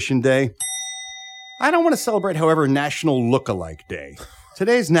Recognition Day. I don't want to celebrate, however, National Lookalike Day.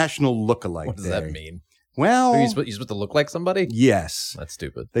 Today's National Lookalike Day. What does that mean? Well, are you supposed to look like somebody? Yes. That's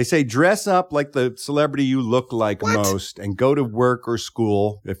stupid. They say dress up like the celebrity you look like most, and go to work or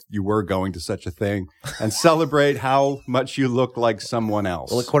school, if you were going to such a thing, and celebrate how much you look like someone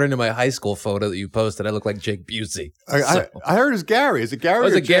else. Well, according to my high school photo that you posted, I look like Jake Busey. I heard it's Gary. Is it Gary?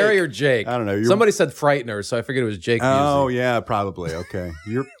 Was it Gary or Jake? I don't know. Somebody said Frightener, so I figured it was Jake Busey. Oh, yeah, probably. Okay.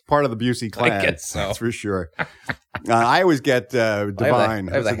 You're part of the Busey clan. I guess so. That's for sure. I always get Divine.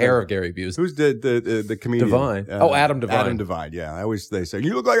 I have the hair of Gary Busey. Who's the comedian? Divine. Adam Divine. Adam Divine, yeah. They say,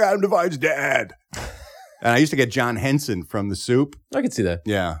 you look like Adam Divine's dad. And I used to get John Henson from The Soup. I can see that.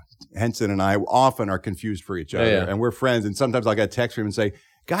 Yeah. Henson and I often are confused for each other. Yeah. And we're friends. And sometimes I'll get a text from him and say,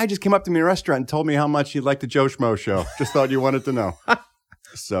 guy just came up to me in a restaurant and told me how much he liked the Joe Schmo show. Just thought you wanted to know.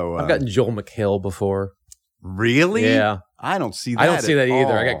 So I've gotten Joel McHale before. Really? Yeah. I don't see that. I don't see that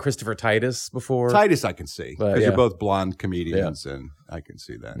either. All. I got Christopher Titus before. Titus I can see. But, because you're both blonde comedians, and I can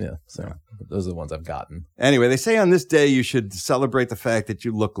see that. Yeah. So those are the ones I've gotten. Anyway, they say on this day you should celebrate the fact that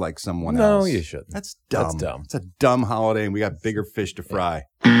you look like someone else. No, you shouldn't. That's dumb. That's dumb. It's a dumb holiday, and we got bigger fish to fry.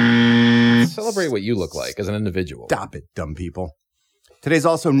 Celebrate what you look like as an individual. Stop it, dumb people. Today's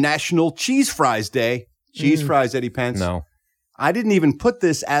also National Cheese Fries Day. Cheese fries, Eddie Pence. No. I didn't even put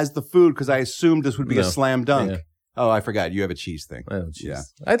this as the food because I assumed this would be a slam dunk. Yeah. Oh, I forgot. You have a cheese thing. I don't cheese. Yeah.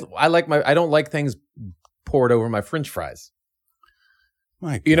 I don't like things poured over my French fries.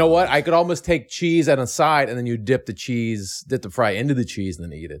 My God. You know what? I could almost take cheese on a side and then you dip the fry into the cheese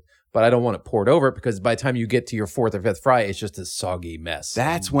and then eat it. But I don't want it poured over it because by the time you get to your 4th or 5th fry, it's just a soggy mess.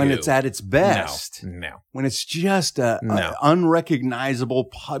 That's when it's at its best. No. When it's just an unrecognizable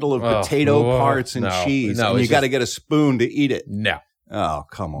puddle of potato parts and cheese. No, and you got to get a spoon to eat it. No. Oh,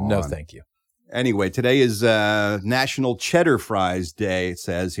 come on. No, thank you. Anyway, today is National Cheddar Fries Day, it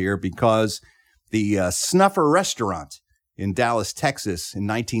says here, because the Snuffer restaurant in Dallas, Texas in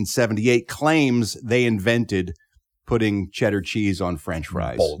 1978 claims they invented putting cheddar cheese on French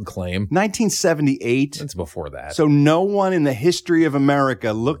fries. Bold claim. 1978. That's before that. So no one in the history of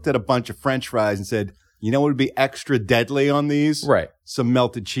America looked at a bunch of French fries and said, you know what would be extra deadly on these? Right. Some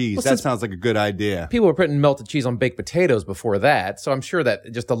melted cheese. Well, that sounds like a good idea. People were putting melted cheese on baked potatoes before that, so I'm sure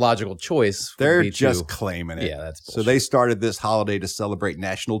that just a logical choice would They're be just claiming it. Yeah, that's bullshit. So they started this holiday to celebrate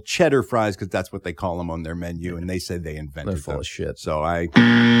National Cheddar Fries because that's what they call them on their menu, and they said they invented They're full of shit. So I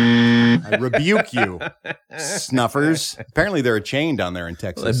rebuke you, Snuffers. Apparently they're a chain down there in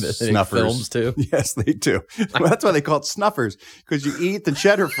Texas. They make Snuffers. films too? Yes, they do. Well, that's why they call it Snuffers, because you eat the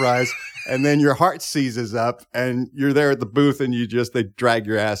cheddar fries and then your heart seizes up and you're there at the booth and they drag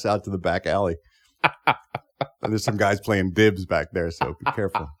your ass out to the back alley. And there's some guys playing dibs back there, so be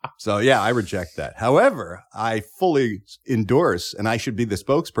careful. So yeah, I reject that. However, I fully endorse, and I should be the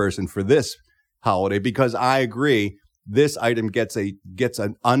spokesperson for this holiday because I agree this item gets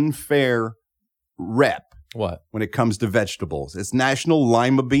an unfair rep. What? When it comes to vegetables. It's National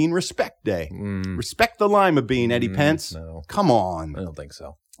Lima Bean Respect Day. Respect the lima bean, Eddie Pence. No. Come on. I don't think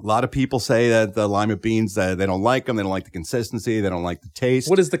so. A lot of people say that the lima beans, they don't like them. They don't like the consistency. They don't like the taste.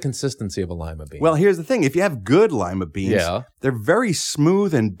 What is the consistency of a lima bean? Well, here's the thing. If you have good lima beans, they're very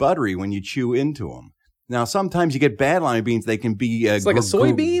smooth and buttery when you chew into them. Now, sometimes you get bad lima beans. They can be it's like a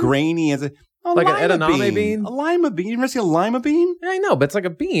soybean? Grainy. Like an edamame bean? A lima bean. You ever see a lima bean? Yeah, I know, but it's like a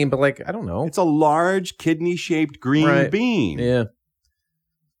bean, but I don't know. It's a large kidney-shaped green bean. Yeah.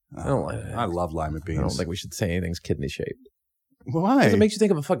 I love lima beans. I don't think we should say anything's kidney-shaped. Why? Because it makes you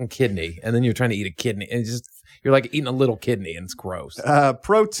think of a fucking kidney, and then you're trying to eat a kidney, and You're like eating a little kidney, and it's gross.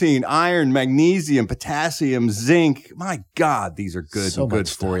 Protein, iron, magnesium, potassium, zinc. My God, these are good So and good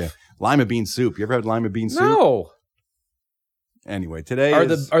much for stuff. you. Lima bean soup. You ever had lima bean soup? No. Anyway, today Are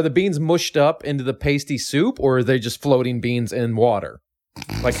is... the beans mushed up into the pasty soup, or are they just floating beans in water?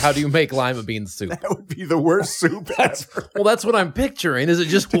 Like, how do you make lima bean soup? That would be the worst soup ever. Well, that's what I'm picturing. Is it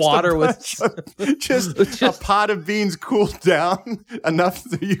just water with just a pot of beans cooled down enough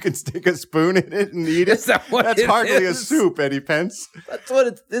that you can stick a spoon in it and eat it? Is that what That's it hardly a is? soup, Eddie Pence. That's what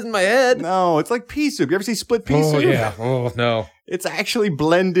it is in my head. No, it's like pea soup. You ever see split pea soup? Yeah. Oh, no. It's actually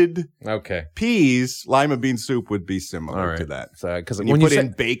blended Okay. peas. Lima bean soup would be similar All right. to that. So, because When you put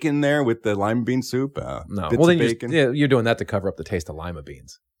in bacon there with the lima bean soup, no, bits well then of bacon. you're doing that to cover up the taste of lima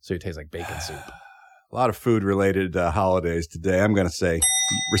beans, so it tastes like bacon soup. A lot of food-related holidays today. I'm going to say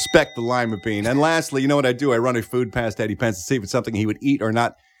respect the lima bean. And lastly, you know what I do? I run a food past Eddie Pence to see if it's something he would eat or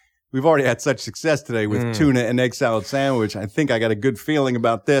not. We've already had such success today with tuna and egg salad sandwich. I think I got a good feeling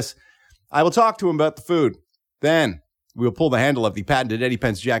about this. I will talk to him about the food. Then we'll pull the handle of the patented Eddie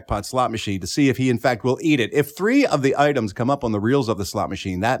Pence jackpot slot machine to see if he, in fact, will eat it. If 3 of the items come up on the reels of the slot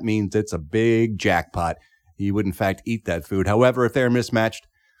machine, that means it's a big jackpot. He would, in fact, eat that food. However, if they're mismatched,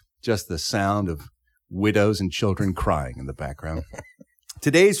 just the sound of widows and children crying in the background.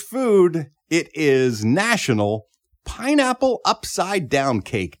 Today's food, it is National Pineapple Upside Down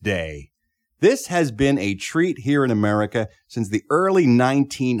Cake Day. This has been a treat here in America since the early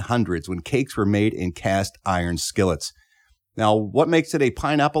 1900s when cakes were made in cast iron skillets. Now, what makes it a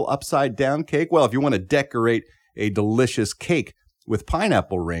pineapple upside down cake? Well, if you want to decorate a delicious cake with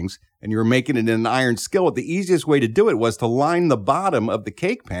pineapple rings and you're making it in an iron skillet, the easiest way to do it was to line the bottom of the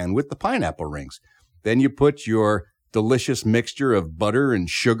cake pan with the pineapple rings. Then you put your delicious mixture of butter and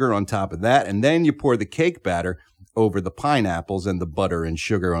sugar on top of that, and then you pour the cake batter over the pineapples and the butter and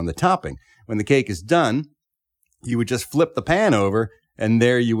sugar on the topping. When the cake is done, you would just flip the pan over, and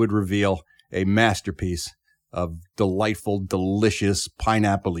there you would reveal a masterpiece of delightful, delicious,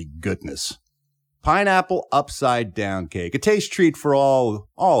 pineapple-y goodness. Pineapple upside down cake. A taste treat for all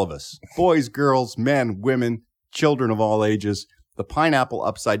of us. Boys, girls, men, women, children of all ages. The pineapple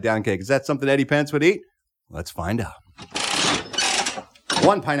upside down cake. Is that something Eddie Pence would eat? Let's find out.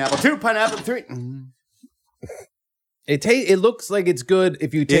 1 pineapple, 2 pineapple, 3. It looks like it's good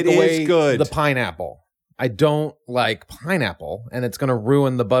if you take away the pineapple. I don't like pineapple, and it's going to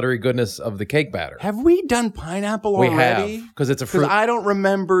ruin the buttery goodness of the cake batter. Have we done pineapple already? We have, because it's a fruit. I don't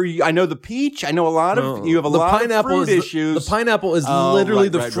remember. I know the peach. I know a lot of, you have a lot of fruit issues. The pineapple is literally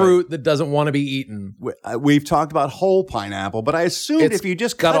the fruit that doesn't want to be eaten. We've talked about whole pineapple, but I assumed if you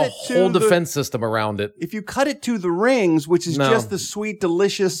just cut it to got a whole defense system around it. If you cut it to the rings, which is just the sweet,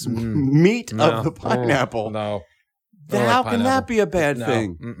 delicious meat of the pineapple. How can that be a bad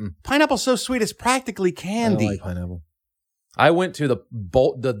thing? Pineapple's so sweet, it's practically candy. I don't like pineapple. I went to the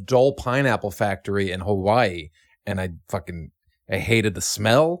Dole Pineapple Factory in Hawaii, and I hated the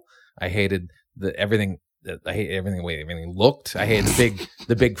smell. I hated everything. I hate everything the way everything looked. I hated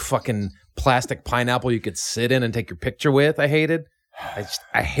the big fucking plastic pineapple you could sit in and take your picture with. I hated.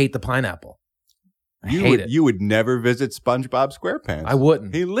 I hate the pineapple. You would never visit SpongeBob SquarePants. I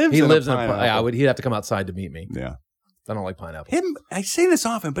wouldn't. He lives in a pineapple. He'd have to come outside to meet me. Yeah. I don't like pineapple. I say this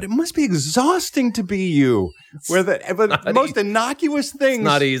often, but it must be exhausting to be you, where the most innocuous things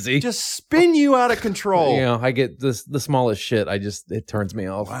not easy. Just spin you out of control. You know, I get the smallest shit. It turns me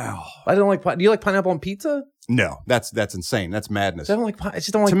off. Wow. I don't like. Do you like pineapple on pizza? No, that's insane. That's madness. I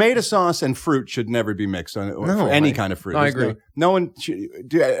just don't like tomato sauce and fruit should never be mixed for any kind of fruit. I agree. No one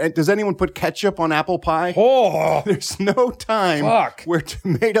does anyone put ketchup on apple pie? Oh, there's no time where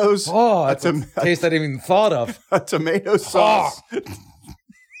tomatoes. Oh, that's a taste I didn't even thought of. A tomato sauce.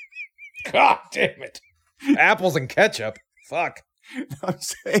 God damn it! Apples and ketchup. Fuck. I'm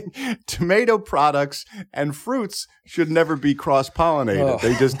saying tomato products and fruits should never be cross-pollinated. Oh.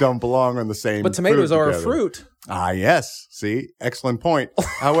 They just don't belong on the same. But tomatoes are together. a fruit. Ah, yes. See, excellent point.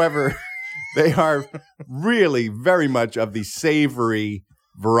 However, they are really very much of the savory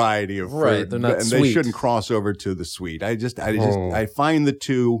variety of fruit. Right, they're not and sweet. They shouldn't cross over to the sweet. I find the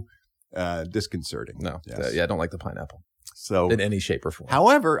two disconcerting. No, yes. I don't like the pineapple. So in any shape or form.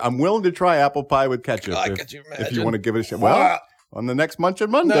 However, I'm willing to try apple pie with ketchup if you want to give it a shot. Well, on the next Munchin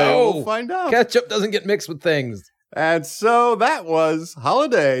Monday, we'll find out. Ketchup doesn't get mixed with things. And so that was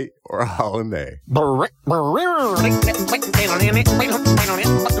Holiday or Holiday. Holiday or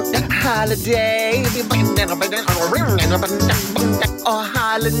holiday.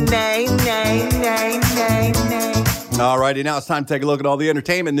 All righty, now it's time to take a look at all the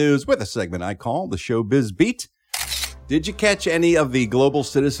entertainment news with a segment I call the Showbiz Beat. Did you catch any of the Global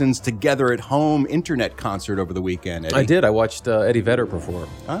Citizens Together at Home internet concert over the weekend, Eddie? I did. I watched Eddie Vedder perform.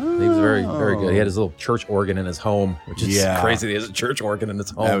 Oh. He was very, very good. He had his little church organ in his home, which is crazy. He has a church organ in his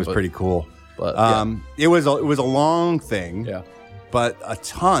home. That was pretty cool. But it was a long thing. Yeah. But a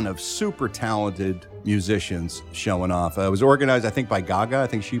ton of super talented musicians showing off. It was organized, I think, by Gaga. I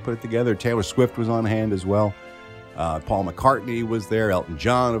think she put it together. Taylor Swift was on hand as well. Paul McCartney was there. Elton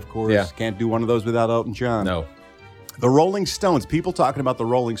John, of course. Yeah. Can't do one of those without Elton John. No. The Rolling Stones. People talking about the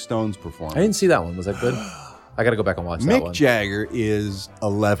Rolling Stones performance. I didn't see that one. Was that good? I got to go back and watch that one. Mick Jagger is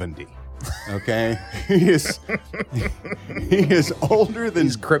 11. Okay? he is older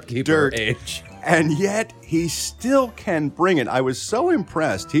than Crypt Keeper age. And yet he still can bring it. I was so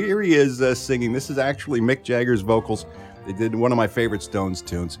impressed. Here he is singing. This is actually Mick Jagger's vocals. They did one of my favorite Stones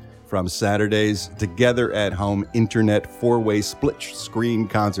tunes from Saturday's Together at Home internet 4-way split screen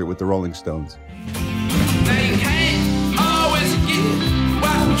concert with the Rolling Stones. Now you can't always get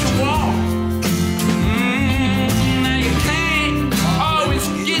what you want. Now you can't always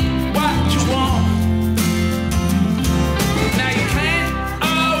get what you want. Now you can't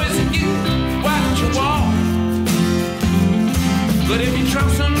always get what you want. But if you try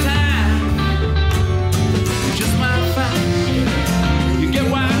sometime, you just might find you get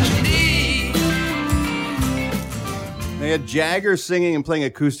what you need. They had Jagger singing and playing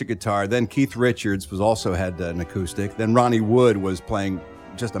acoustic guitar. Then Keith Richards also had an acoustic. Then Ronnie Wood was playing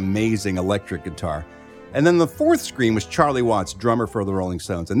just amazing electric guitar. And then the fourth screen was Charlie Watts, drummer for the Rolling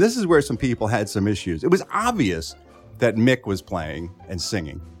Stones. And this is where some people had some issues. It was obvious that Mick was playing and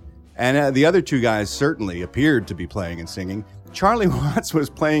singing. And the other two guys certainly appeared to be playing and singing. Charlie Watts was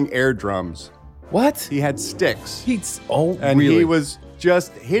playing air drums. What? He had sticks. And really? He was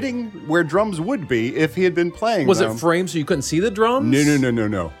just hitting where drums would be if he had been playing Was them. it framed so you couldn't see the drums?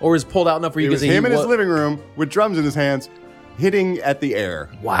 No. Or was it pulled out enough where you It could was see him in his living room with drums in his hands, hitting at the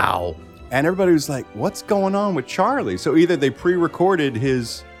air. Wow. And everybody was like, what's going on with Charlie? So either they pre-recorded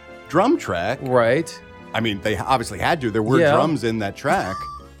his drum track. Right. I mean, they obviously had to. There were drums in that track.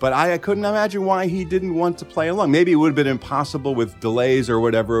 But I couldn't imagine why he didn't want to play along. Maybe it would have been impossible with delays or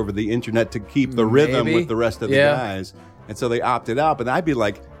whatever over the internet to keep the rhythm with the rest of the guys. And so they opted out. But I'd be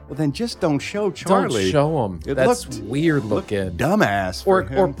like, well, then just don't show Charlie. Don't show him. That's weird looking. Dumbass.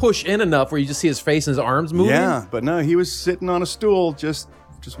 Or push in enough where you just see his face and his arms moving. Yeah, but no, he was sitting on a stool just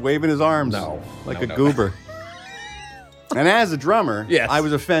waving his arms like a goober. And as a drummer, I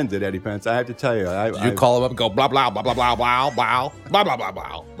was offended, Eddie Pence. I have to tell you. You call him up and go, blah, blah, blah, blah, blah, blah, blah, blah, blah, blah,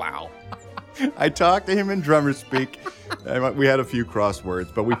 blah, blah. I talked to him in drummer speak. We had a few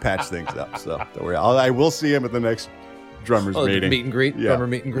crosswords, but we patched things up. So don't worry. I will see him at the next drummers meeting. Meet and greet? Yeah. Drummer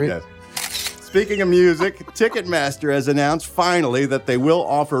meet and greet? Yes. Speaking of music, Ticketmaster has announced finally that they will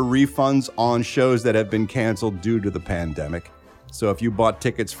offer refunds on shows that have been canceled due to the pandemic. So if you bought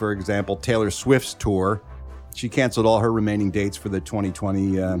tickets, for example, Taylor Swift's tour, she canceled all her remaining dates for the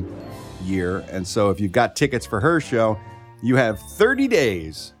 2020 year. And so if you've got tickets for her show, you have 30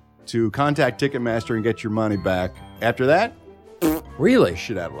 days to contact Ticketmaster and get your money back. After that, really?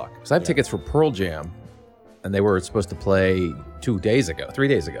 Should have luck. Because I have tickets for Pearl Jam, and they were supposed to play 3 days ago.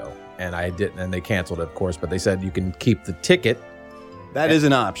 And I didn't, and they canceled it, of course, but they said you can keep the ticket. That is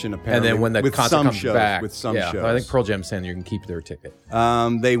an option, apparently. And then when the with concert comes shows, back, with some shows. I think Pearl Jam's saying you can keep their ticket.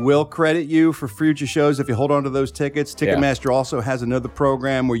 They will credit you for future shows if you hold on to those tickets. Ticketmaster also has another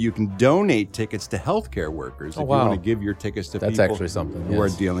program where you can donate tickets to healthcare workers if you want to give your tickets to people actually something, who are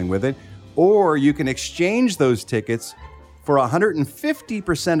dealing with it. Or you can exchange those tickets for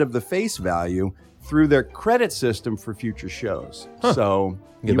 150% of the face value through their credit system for future shows. So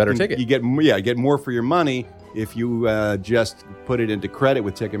you get a better ticket. You get more for your money if you just put it into credit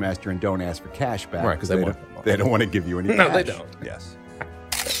with Ticketmaster and don't ask for cash back. Right, because they don't want to give you any cash. No, they don't. Yes.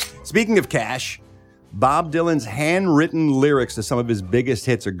 Speaking of cash, Bob Dylan's handwritten lyrics to some of his biggest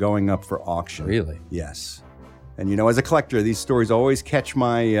hits are going up for auction. Really? Yes. And you know, as a collector, these stories always catch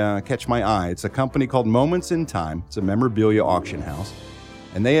my eye. It's a company called Moments in Time. It's a memorabilia auction house.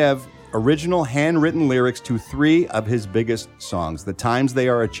 And they have original handwritten lyrics to 3 of his biggest songs. The Times They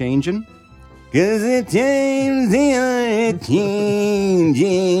Are A-Changin', 'Cause the times they are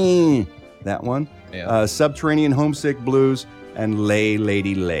a-changin', that one. Yeah. Subterranean Homesick Blues, and Lay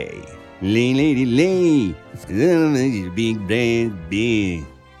Lady Lay. Lay Lady Lay. Big brand big.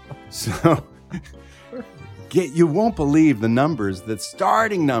 So you won't believe the numbers, the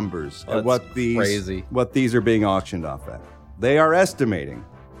starting numbers of what these are being auctioned off at. They are estimating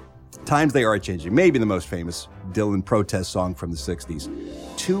Times They Are Changing, maybe the most famous Dylan protest song from the 60s.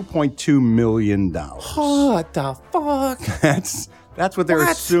 $2.2 million. What the fuck? That's what they're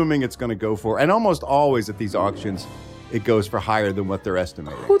assuming it's going to go for. And almost always at these auctions, it goes for higher than what they're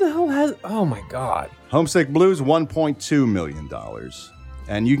estimating. Who the hell has? Oh my God. Homesick Blues, $1.2 million.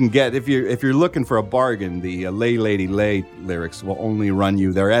 And you can get, if you're looking for a bargain, the Lay Lady Lay lyrics will only run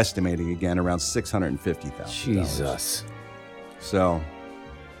you, they're estimating again, around $650,000. Jesus. So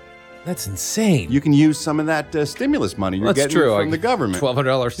that's insane. You can use some of that stimulus money you're getting from the government.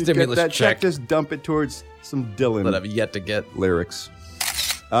 $1,200 stimulus that check. Just dump it towards some Dylan that I've yet to get lyrics.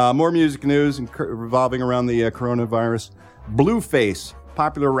 More music news revolving around the coronavirus. Blueface,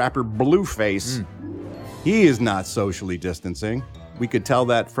 popular rapper Blueface, he is not socially distancing. We could tell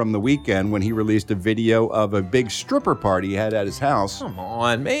that from the weekend when he released a video of a big stripper party he had at his house. Come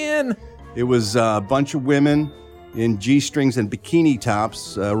on, man. It was a bunch of women in G-strings and bikini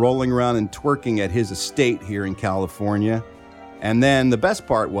tops rolling around and twerking at his estate here in California. And then the best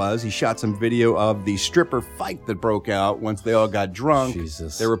part was he shot some video of the stripper fight that broke out once they all got drunk.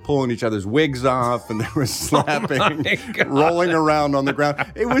 Jesus. They were pulling each other's wigs off and they were slapping, rolling around on the ground.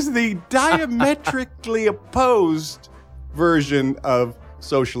 It was the diametrically opposed version of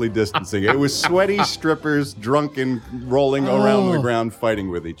socially distancing. It was sweaty strippers, drunken, rolling around on the ground, fighting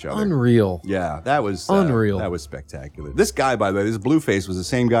with each other. Unreal. Yeah, that was unreal. That was spectacular. This guy, by the way, this Blueface was the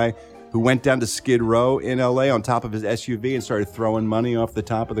same guy who went down to Skid Row in LA on top of his SUV and started throwing money off the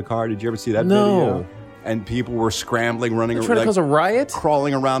top of the car. Did you ever see that video? And people were scrambling, running around. Trying to cause a riot?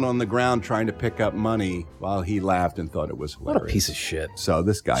 Crawling around on the ground trying to pick up money while he laughed and thought it was hilarious. What a piece of shit. So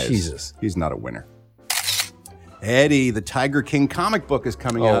this guy he's not a winner. Eddie, the Tiger King comic book is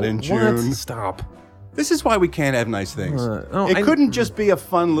coming out in June. What? Stop. This is why we can't have nice things. It couldn't just be a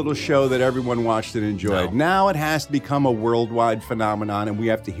fun little show that everyone watched and enjoyed. No. Now it has to become a worldwide phenomenon, and we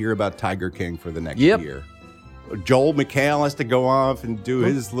have to hear about Tiger King for the next year. Joel McHale has to go off and do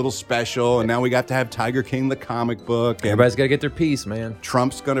his little special, and now we got to have Tiger King, the comic book. And everybody's got to get their piece, man.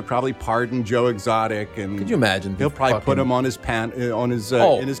 Trump's going to probably pardon Joe Exotic, and could you imagine? He'll probably put him on his in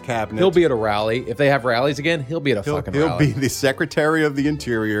his cabinet. He'll be at a rally if they have rallies again. He'll be at a fucking rally. He'll be the Secretary of the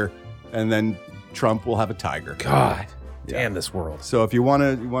Interior, and then Trump will have a tiger. God, damn this world. So if you want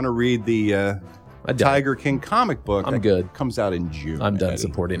to read the Tiger King comic book, I'm good. Comes out in June. I'm done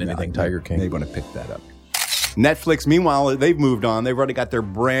supporting anything Tiger King. They want to pick that up. Netflix, meanwhile, they've moved on. They've already got their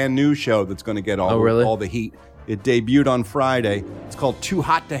brand new show that's going to get all the heat. It debuted on Friday. It's called Too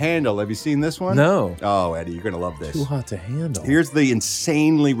Hot to Handle. Have you seen this one? No. Oh, Eddie, you're going to love this. Too Hot to Handle. Here's the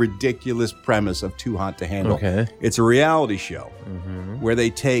insanely ridiculous premise of Too Hot to Handle. Okay. It's a reality show where they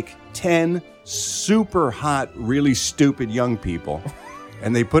take 10 super hot, really stupid young people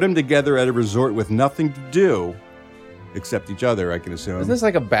and they put them together at a resort with nothing to do except each other, I can assume. Isn't this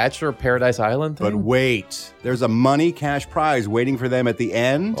like a Bachelor Paradise Island thing? But wait, there's a money cash prize waiting for them at the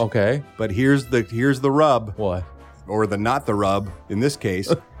end. Okay. But here's the rub. What? Or not the rub in this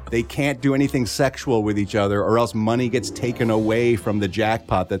case. They can't do anything sexual with each other or else money gets taken away from the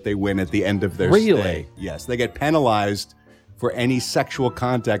jackpot that they win at the end of their stay. Yes, they get penalized for any sexual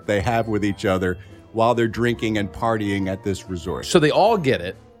contact they have with each other while they're drinking and partying at this resort. So they all get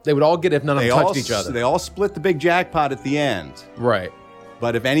it. They would all get it if none of them touched each other. They all split the big jackpot at the end. Right.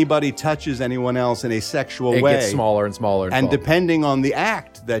 But if anybody touches anyone else in a sexual way... It gets smaller and smaller and smaller. Depending on the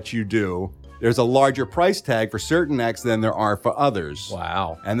act that you do, there's a larger price tag for certain acts than there are for others.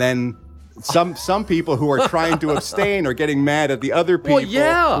 Wow. And then some people who are trying to abstain are getting mad at the other people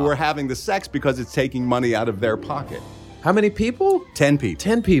who are having the sex because it's taking money out of their pocket. How many people? 10 people.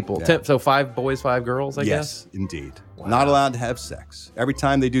 10 people. Yeah. So 5 boys, 5 girls, I guess? Yes, indeed. Wow. Not allowed to have sex. Every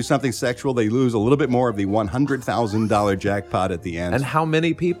time they do something sexual, they lose a little bit more of the $100,000 jackpot at the end. And how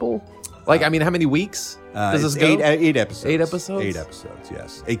many people? Like, how many weeks does this go? 8 episodes. 8 episodes? 8 episodes,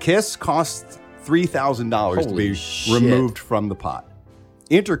 yes. A kiss costs $3,000 to be removed from the pot.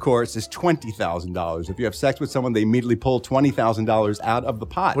 Intercourse is $20,000. If you have sex with someone, they immediately pull $20,000 out of the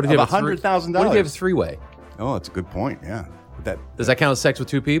pot. What if you have $100,000? What if you have a 3-way? Oh, that's a good point, yeah. Does that count as sex with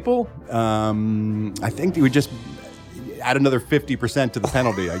 2 people? I think you would just add another 50% to the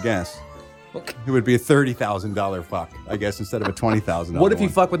penalty, I guess. Okay. It would be a $30,000 fuck, I guess, instead of a $20,000 What if you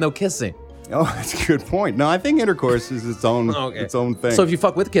fuck with no kissing? Oh, that's a good point. No, I think intercourse is its own thing. So if you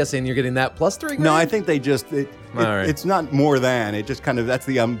fuck with kissing, you're getting that plus $3,000? No, I think they just, it's not more than, it just kind of, that's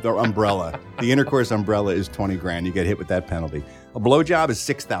the umbrella. The intercourse umbrella is $20,000. You get hit with that penalty. A blowjob is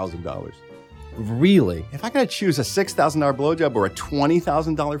 $6,000. Really? If I got to choose a $6,000 blowjob or a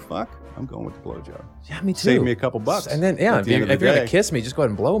 $20,000 fuck, I'm going with the blowjob. Yeah, me too. Save me a couple bucks. And then, if you're going to kiss me, just go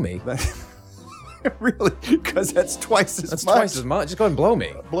ahead and blow me. Really? Because that's twice as much. That's twice as much. Just go ahead and blow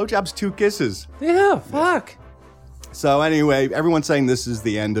me. Blowjob's 2 kisses. Yeah, fuck. So anyway, everyone's saying this is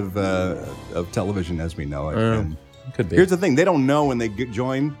the end of television as we know it. Could be. Here's the thing. They don't know when they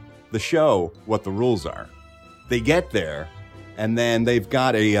join the show what the rules are. they get there, and then they've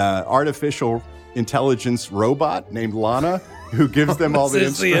got a artificial intelligence robot named Lana who gives them all the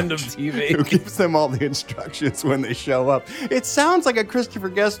the end of TV. Who gives them all the instructions when they show up. It sounds like a Christopher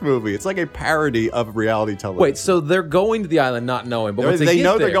Guest movie. It's like a parody of reality television. Wait, so they're going to the island not knowing, but once they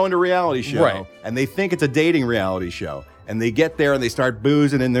know get they're there, going to a reality show, right? And they think it's a dating reality show. And they get there and they start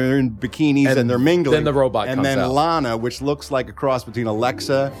boozing and they're in bikinis and they're mingling. Then the robot comes out. And then out. Lana, which looks like a cross between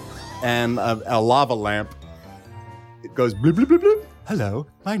Alexa and a lava lamp, it goes bloop, bloop, bloop, bloop. Hello,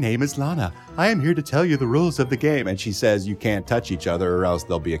 my name is Lana. I am here to tell you the rules of the game. And she says you can't touch each other or else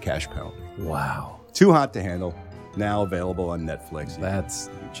there'll be a cash penalty. Wow. Too Hot to Handle. Now available on Netflix. That's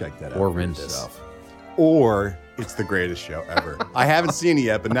check that out. horrendous. Or it's the greatest show ever. I haven't seen it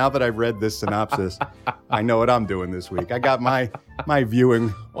yet, but now that I've read this synopsis, I know what I'm doing this week. I got my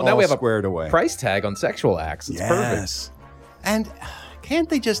viewing Well, now we have squared a away. price tag on sexual acts. It's perfect. And can't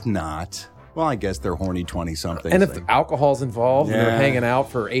they just not? Well, I guess they're horny 20-somethings. And if alcohol's involved and Yeah. they're hanging out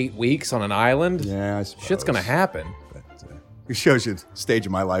for 8 weeks on an island, shit's going to happen. It shows you the stage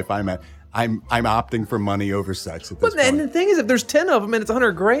of my life I'm at. I'm opting for money over sex at this But and the thing is, if there's 10 of them and it's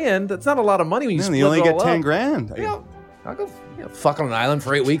 $100,000, that's not a lot of money when you Man, split you only it get all 10 up. grand. Yeah, I'll go fuck on an island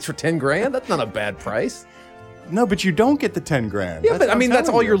for 8 weeks for 10 grand. That's not a bad price. No, but you don't get the 10 grand. Yeah, but I mean, that's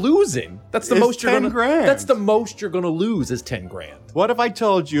all you're losing. That's the It's most you're 10 gonna. grand. That's the most you're gonna lose is 10 grand. What if I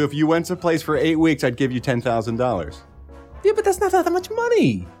told you if you went to a place for 8 weeks, I'd give you $10,000? Yeah, but that's not that much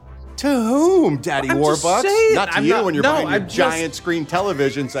money. To whom, Daddy I'm just Warbucks? saying. Not to I'm you not- when you're no, buying your I'm just- giant screen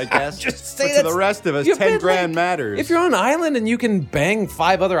televisions, I guess. Just but say to the that's- rest of us, Yeah, 10 but, grand like, matters. If you're on an island and you can bang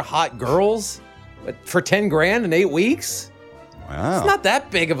 5 other hot girls for 10 grand in 8 weeks, wow, it's not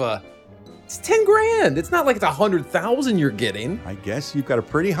that big of a. It's 10 grand. It's not like it's 100,000 you're getting. I guess you've got a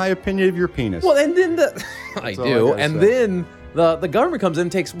pretty high opinion of your penis. Well, and then I That's all do, gotta and say. then the government comes in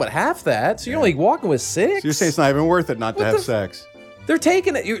and takes half that, so you're only walking with 6. So you're saying it's not even worth it not to have sex? They're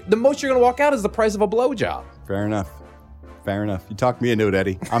taking it. The most you're going to walk out is the price of a blowjob. Fair enough. Fair enough. You talked me into it,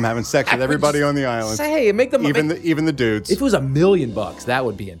 Eddie. I'm having sex with everybody on the island. Say, make them even the dudes. If it was $1 million, that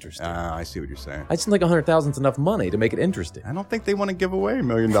would be interesting. I see what you're saying. I just think 100,000 is enough money to make it interesting. I don't think they want to give away $1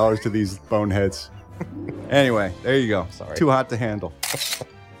 million to these boneheads. Anyway, there you go. Sorry. Too Hot to Handle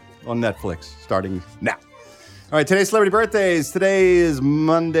on Netflix, starting now. All right, today's celebrity birthdays. Today is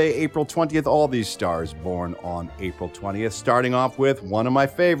Monday, April 20th. All these stars born on April 20th. Starting off with one of my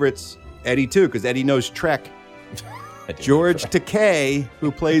favorites, Eddie too, because Eddie knows Trek. George Takei, who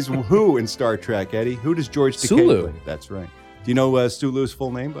plays who in Star Trek, Eddie? Who does George Takei Sulu. play? That's right. Do you know Sulu's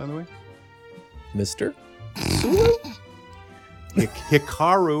full name, by the way? Mr. Sulu?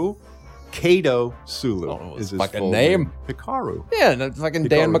 Hikaru Kato Sulu is his fucking full name. Hikaru. Yeah, and fucking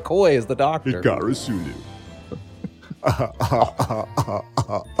Dan McCoy is the doctor. Hikaru Sulu.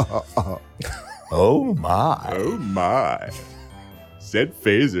 Oh my. Oh my. Set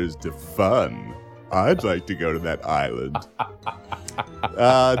phasers to fun. I'd like to go to that island.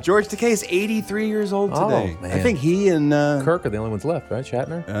 George Takei is 83 years old today. Oh, man. I think he and Kirk are the only ones left, right?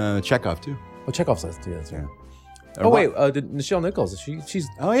 Shatner? Chekhov too. Oh, Chekhov's left too. That's right. Yeah. Oh wait, did Nichelle Nichols? She's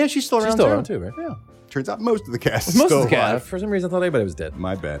oh yeah, she's still around. She's still around too, right? Yeah. Turns out most of the cast is Most still of the alive. cast. For some reason, I thought everybody was dead.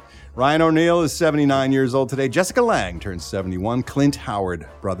 My bad. Ryan O'Neal is 79 years old today. Jessica Lange turns 71. Clint Howard,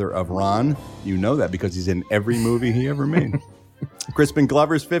 brother of Ron. You know that because he's in every movie he ever made. Crispin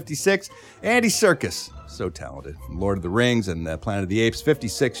Glover's 56. Andy Serkis, so talented. From Lord of the Rings and Planet of the Apes,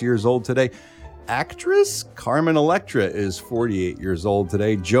 56 years old today. Actress Carmen Electra is 48 years old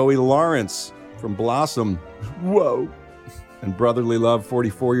today. Joey Lawrence from Blossom. Whoa. And Brotherly Love,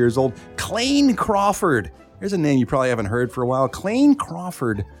 44 years old. Clayne Crawford. Here's a name you probably haven't heard for a while. Clayne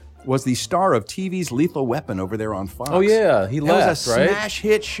Crawford was the star of TV's Lethal Weapon over there on Fox. Oh, yeah. He left, It was a right? smash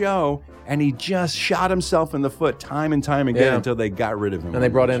hit show, and he just shot himself in the foot time and time again Yeah. until they got rid of him. And they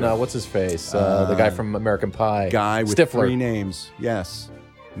brought in, what's his face? The guy from American Pie. Guy with Stifler. 3 names. Yes.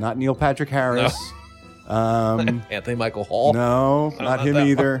 Not Neil Patrick Harris. Anthony Michael Hall. No, not him that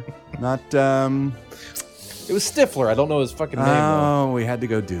either. Not, It was Stifler. I don't know his fucking name, though. oh, we had to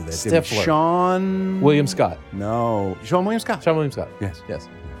go do this. Stifler. Sean William Scott. No. Sean William Scott. Sean William Scott. Yes. Yes.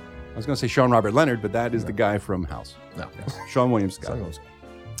 I was going to say Sean Robert Leonard, but that is the guy from House. No. Sean William Scott. Sean William Scott.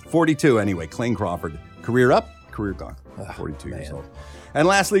 42 anyway. Clayne Crawford. Career up, career gone. 42 years old. And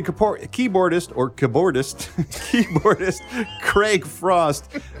lastly, keyboardist Craig Frost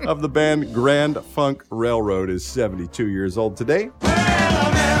of the band Grand Funk Railroad is 72 years old today.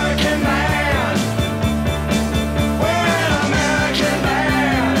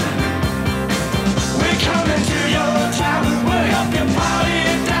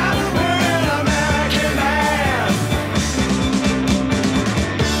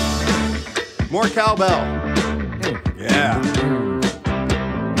 More cowbell.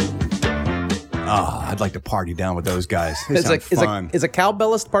 I'd like to party down with those guys. They sound fun. Is a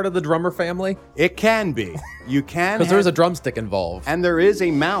cowbellist part of the drummer family? It can be. You can. Because there's a drumstick involved. And there is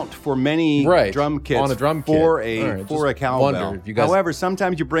a mount for many drum kits on a drum for kit. For a cowbell. However,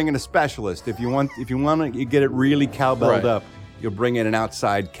 sometimes you bring in a specialist. If you want to get it really cowbelled up, you'll bring in an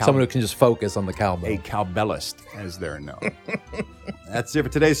outside cowbell. Someone who can just focus on the cowbell. A cowbellist, as they're known. That's it for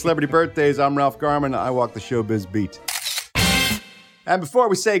today's Celebrity Birthdays. I'm Ralph Garman. I walk the showbiz beat. And before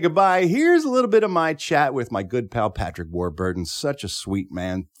we say goodbye, here's a little bit of my chat with my good pal Patrick Warburton. Such a sweet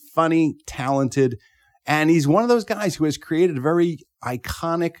man, funny, talented, and he's one of those guys who has created a very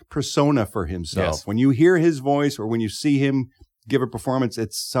iconic persona for himself. Yes. When you hear his voice or when you see him give a performance,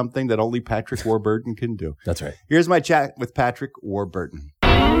 it's something that only Patrick Warburton can do. That's right. Here's my chat with Patrick Warburton.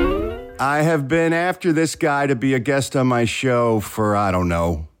 I have been after this guy to be a guest on my show for, I don't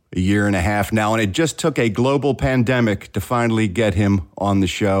know, a year and a half now, and it just took a global pandemic to finally get him on the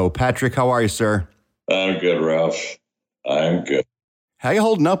show. Patrick, how are you, sir? I'm good, Ralph. I'm good. How you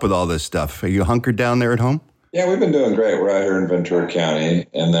holding up with all this stuff? Are you hunkered down there at home? Yeah, we've been doing great. We're out here in Ventura County,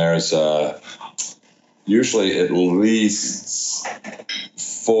 and there's usually at least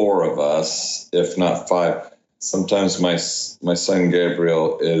 4 of us, if not 5. Sometimes my son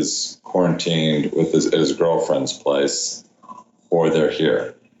Gabriel is quarantined with his girlfriend's place, or they're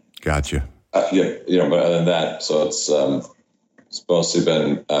here. Gotcha. But other than that, so it's mostly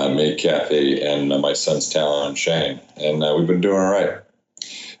been me, Kathy, and my son's Talon and Shane, and we've been doing all right.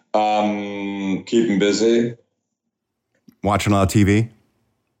 Keeping busy. Watching a lot of TV?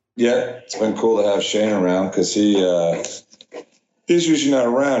 Yeah, it's been cool to have Shane around because he's usually not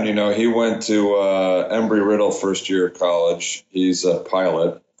around. He went to Embry-Riddle first year of college. He's a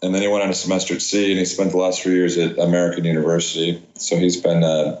pilot. And then he went on a semester at sea, and he spent the last 3 years at American University. So he's been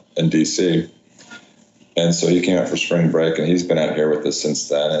in D.C. And so he came out for spring break, and he's been out here with us since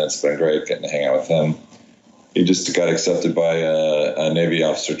then, and it's been great getting to hang out with him. He just got accepted by a Navy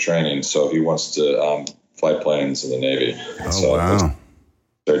officer training, so he wants to fly planes in the Navy. Oh, wow.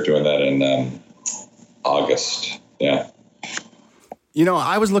 Start doing that in August. Yeah.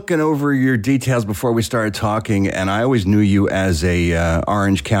 I was looking over your details before we started talking, and I always knew you as a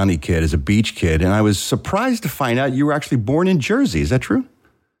Orange County kid, as a beach kid, and I was surprised to find out you were actually born in Jersey. Is that true?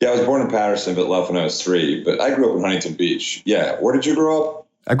 Yeah, I was born in Patterson, but left when I was 3. But I grew up in Huntington Beach. Yeah. Where did you grow up?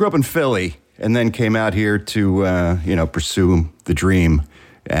 I grew up in Philly, and then came out here to, pursue the dream.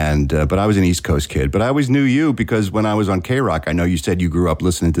 And but I was an East Coast kid. But I always knew you because when I was on K-Rock, I know you said you grew up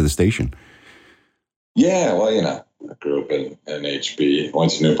listening to the station. Yeah, well, I grew up in HB,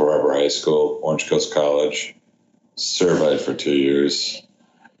 went to Newport Harbor High School, Orange Coast College, survived for 2 years.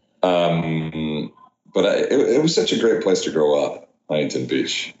 But it was such a great place to grow up, Huntington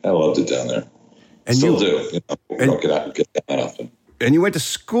Beach. I loved it down there. And Still do. We don't get out that often. And you went to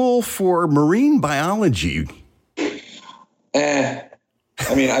school for marine biology.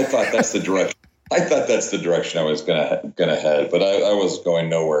 I thought that's the direction. I was gonna head, but I was going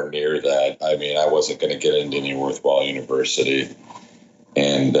nowhere near that. I wasn't going to get into any worthwhile university,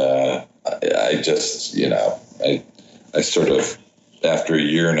 and I just, I sort of, after a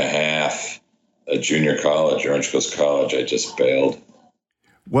year and a half at junior college, Orange Coast College, I just bailed.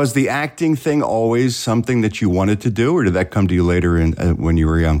 Was the acting thing always something that you wanted to do, or did that come to you later when you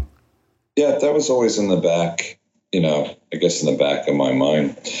were young? Yeah, that was always in the back. I guess in the back of my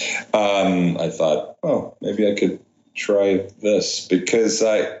mind, I thought, maybe I could try this because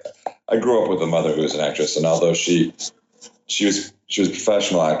I grew up with a mother who was an actress, and although she was a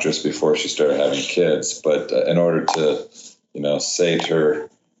professional actress before she started having kids, but in order to, sate her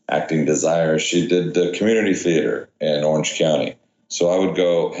acting desires, she did the community theater in Orange County. So I would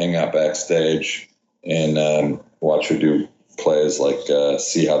go hang out backstage and watch her do plays like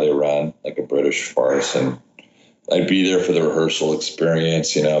See How They Run, like a British farce, and I'd be there for the rehearsal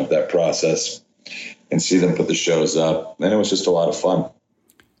experience, that process, and see them put the shows up. And it was just a lot of fun.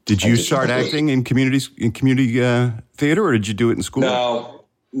 Did you start acting in community theater, or did you do it in school? No.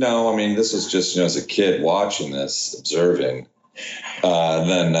 This is just, as a kid watching this, observing.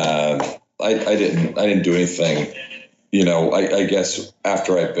 Then I didn't do anything. I guess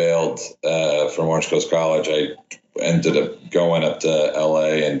after I bailed from Orange Coast College, I ended up going up to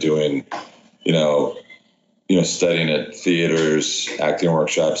LA and doing, studying at theaters, acting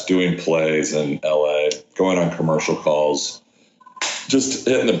workshops, doing plays in LA, going on commercial calls, just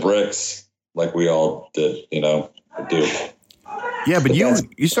hitting the bricks like we all did, do. Yeah, but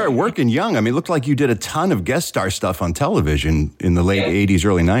you started working young. It looked like you did a ton of guest star stuff on television in the late 80s,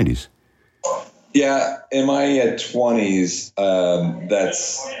 early 90s. Yeah, in my 20s,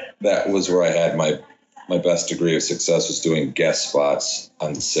 that was where I had my best degree of success, was doing guest spots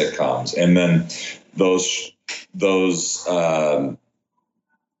on sitcoms. And then those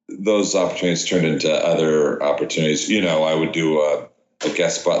opportunities turned into other opportunities. You know, I would do a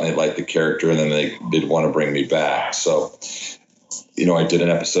guest spot and they liked the character, and then they'd want to bring me back. So, you know, I did an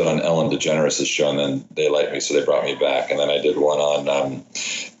episode on Ellen DeGeneres' show, and then they liked me, so they brought me back. And then I did one on,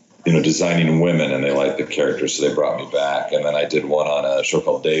 designing women, and they liked the character, so they brought me back. And then I did one on a show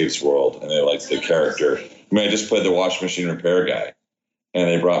called Dave's World, and they liked the character. I mean, I just played the washing machine repair guy, and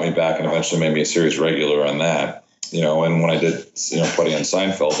they brought me back and eventually made me a series regular on that. You know, and when I did, Buddy on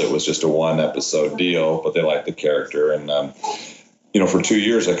Seinfeld, it was just a 1-episode deal, but they liked the character. And, for 2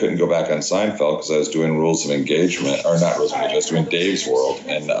 years, I couldn't go back on Seinfeld because I was doing Rules of Engagement, or not Rules of Engagement, I was doing Dave's World.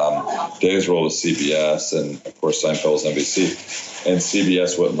 And Dave's World was CBS, and, of course, Seinfeld was NBC. And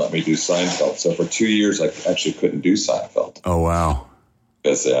CBS wouldn't let me do Seinfeld. So for 2 years, I actually couldn't do Seinfeld. Oh, wow.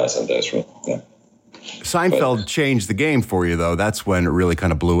 Because, I was on Dave's World, yeah. Seinfeld changed the game for you, though. That's when it really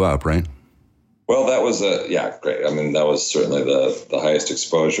kind of blew up, right? Well, that was great. I mean, that was certainly the highest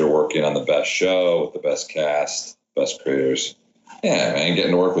exposure, working on the best show, with the best cast, best creators. Yeah, man,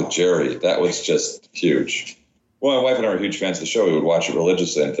 getting to work with Jerry, that was just huge. Well, my wife and I were huge fans of the show. We would watch it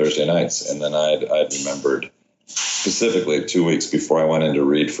religiously on Thursday nights. And then I'd remembered specifically 2 weeks before I went in to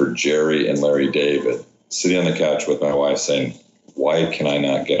read for Jerry and Larry David, sitting on the couch with my wife saying, why can I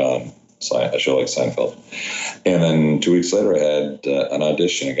not get on a show like Seinfeld? And then 2 weeks later, I had an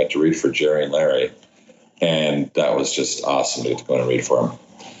audition. I got to read for Jerry and Larry, and that was just awesome to get to go and read for them.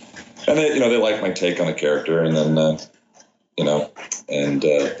 And they liked my take on the character, and then that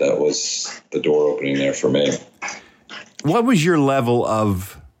was the door opening there for me. What was your level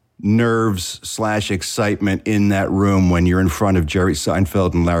of nerves/excitement in that room when you're in front of Jerry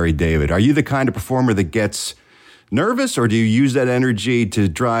Seinfeld and Larry David? Are you the kind of performer that gets nervous, or do you use that energy to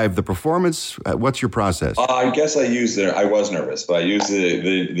drive the performance? What's your process? I guess I was nervous, but I used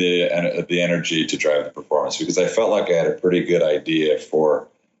the energy to drive the performance because I felt like I had a pretty good idea for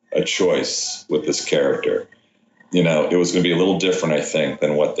a choice with this character. You know, it was going to be a little different, I think,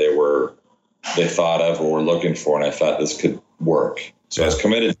 than what they thought of or were looking for, and I thought this could work. So I was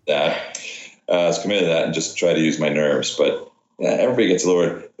committed to that. And just try to use my nerves, but everybody gets a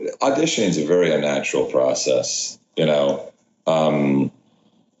little. Auditioning is a very unnatural process. I don't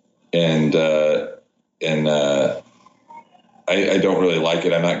really like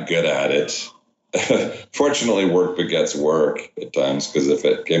it. I'm not good at it. Fortunately, work begets work at times, because if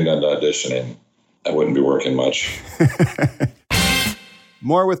it came down to auditioning, I wouldn't be working much.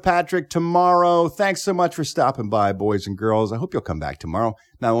 More with Patrick tomorrow. Thanks so much for stopping by, boys and girls. I hope you'll come back tomorrow,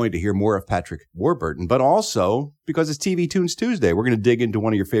 not only to hear more of Patrick Warburton, but also because it's TV Tunes Tuesday. We're going to dig into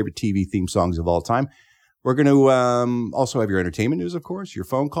one of your favorite TV theme songs of all time. We're going to also have your entertainment news, of course, your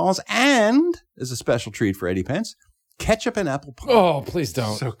phone calls, and as a special treat for Eddie Pence, ketchup and apple pie. Oh, please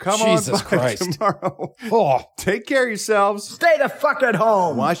don't. So come Jesus on by Christ. tomorrow. Oh. Take care of yourselves. Stay the fuck at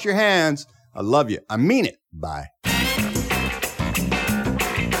home. Wash your hands. I love you. I mean it. Bye.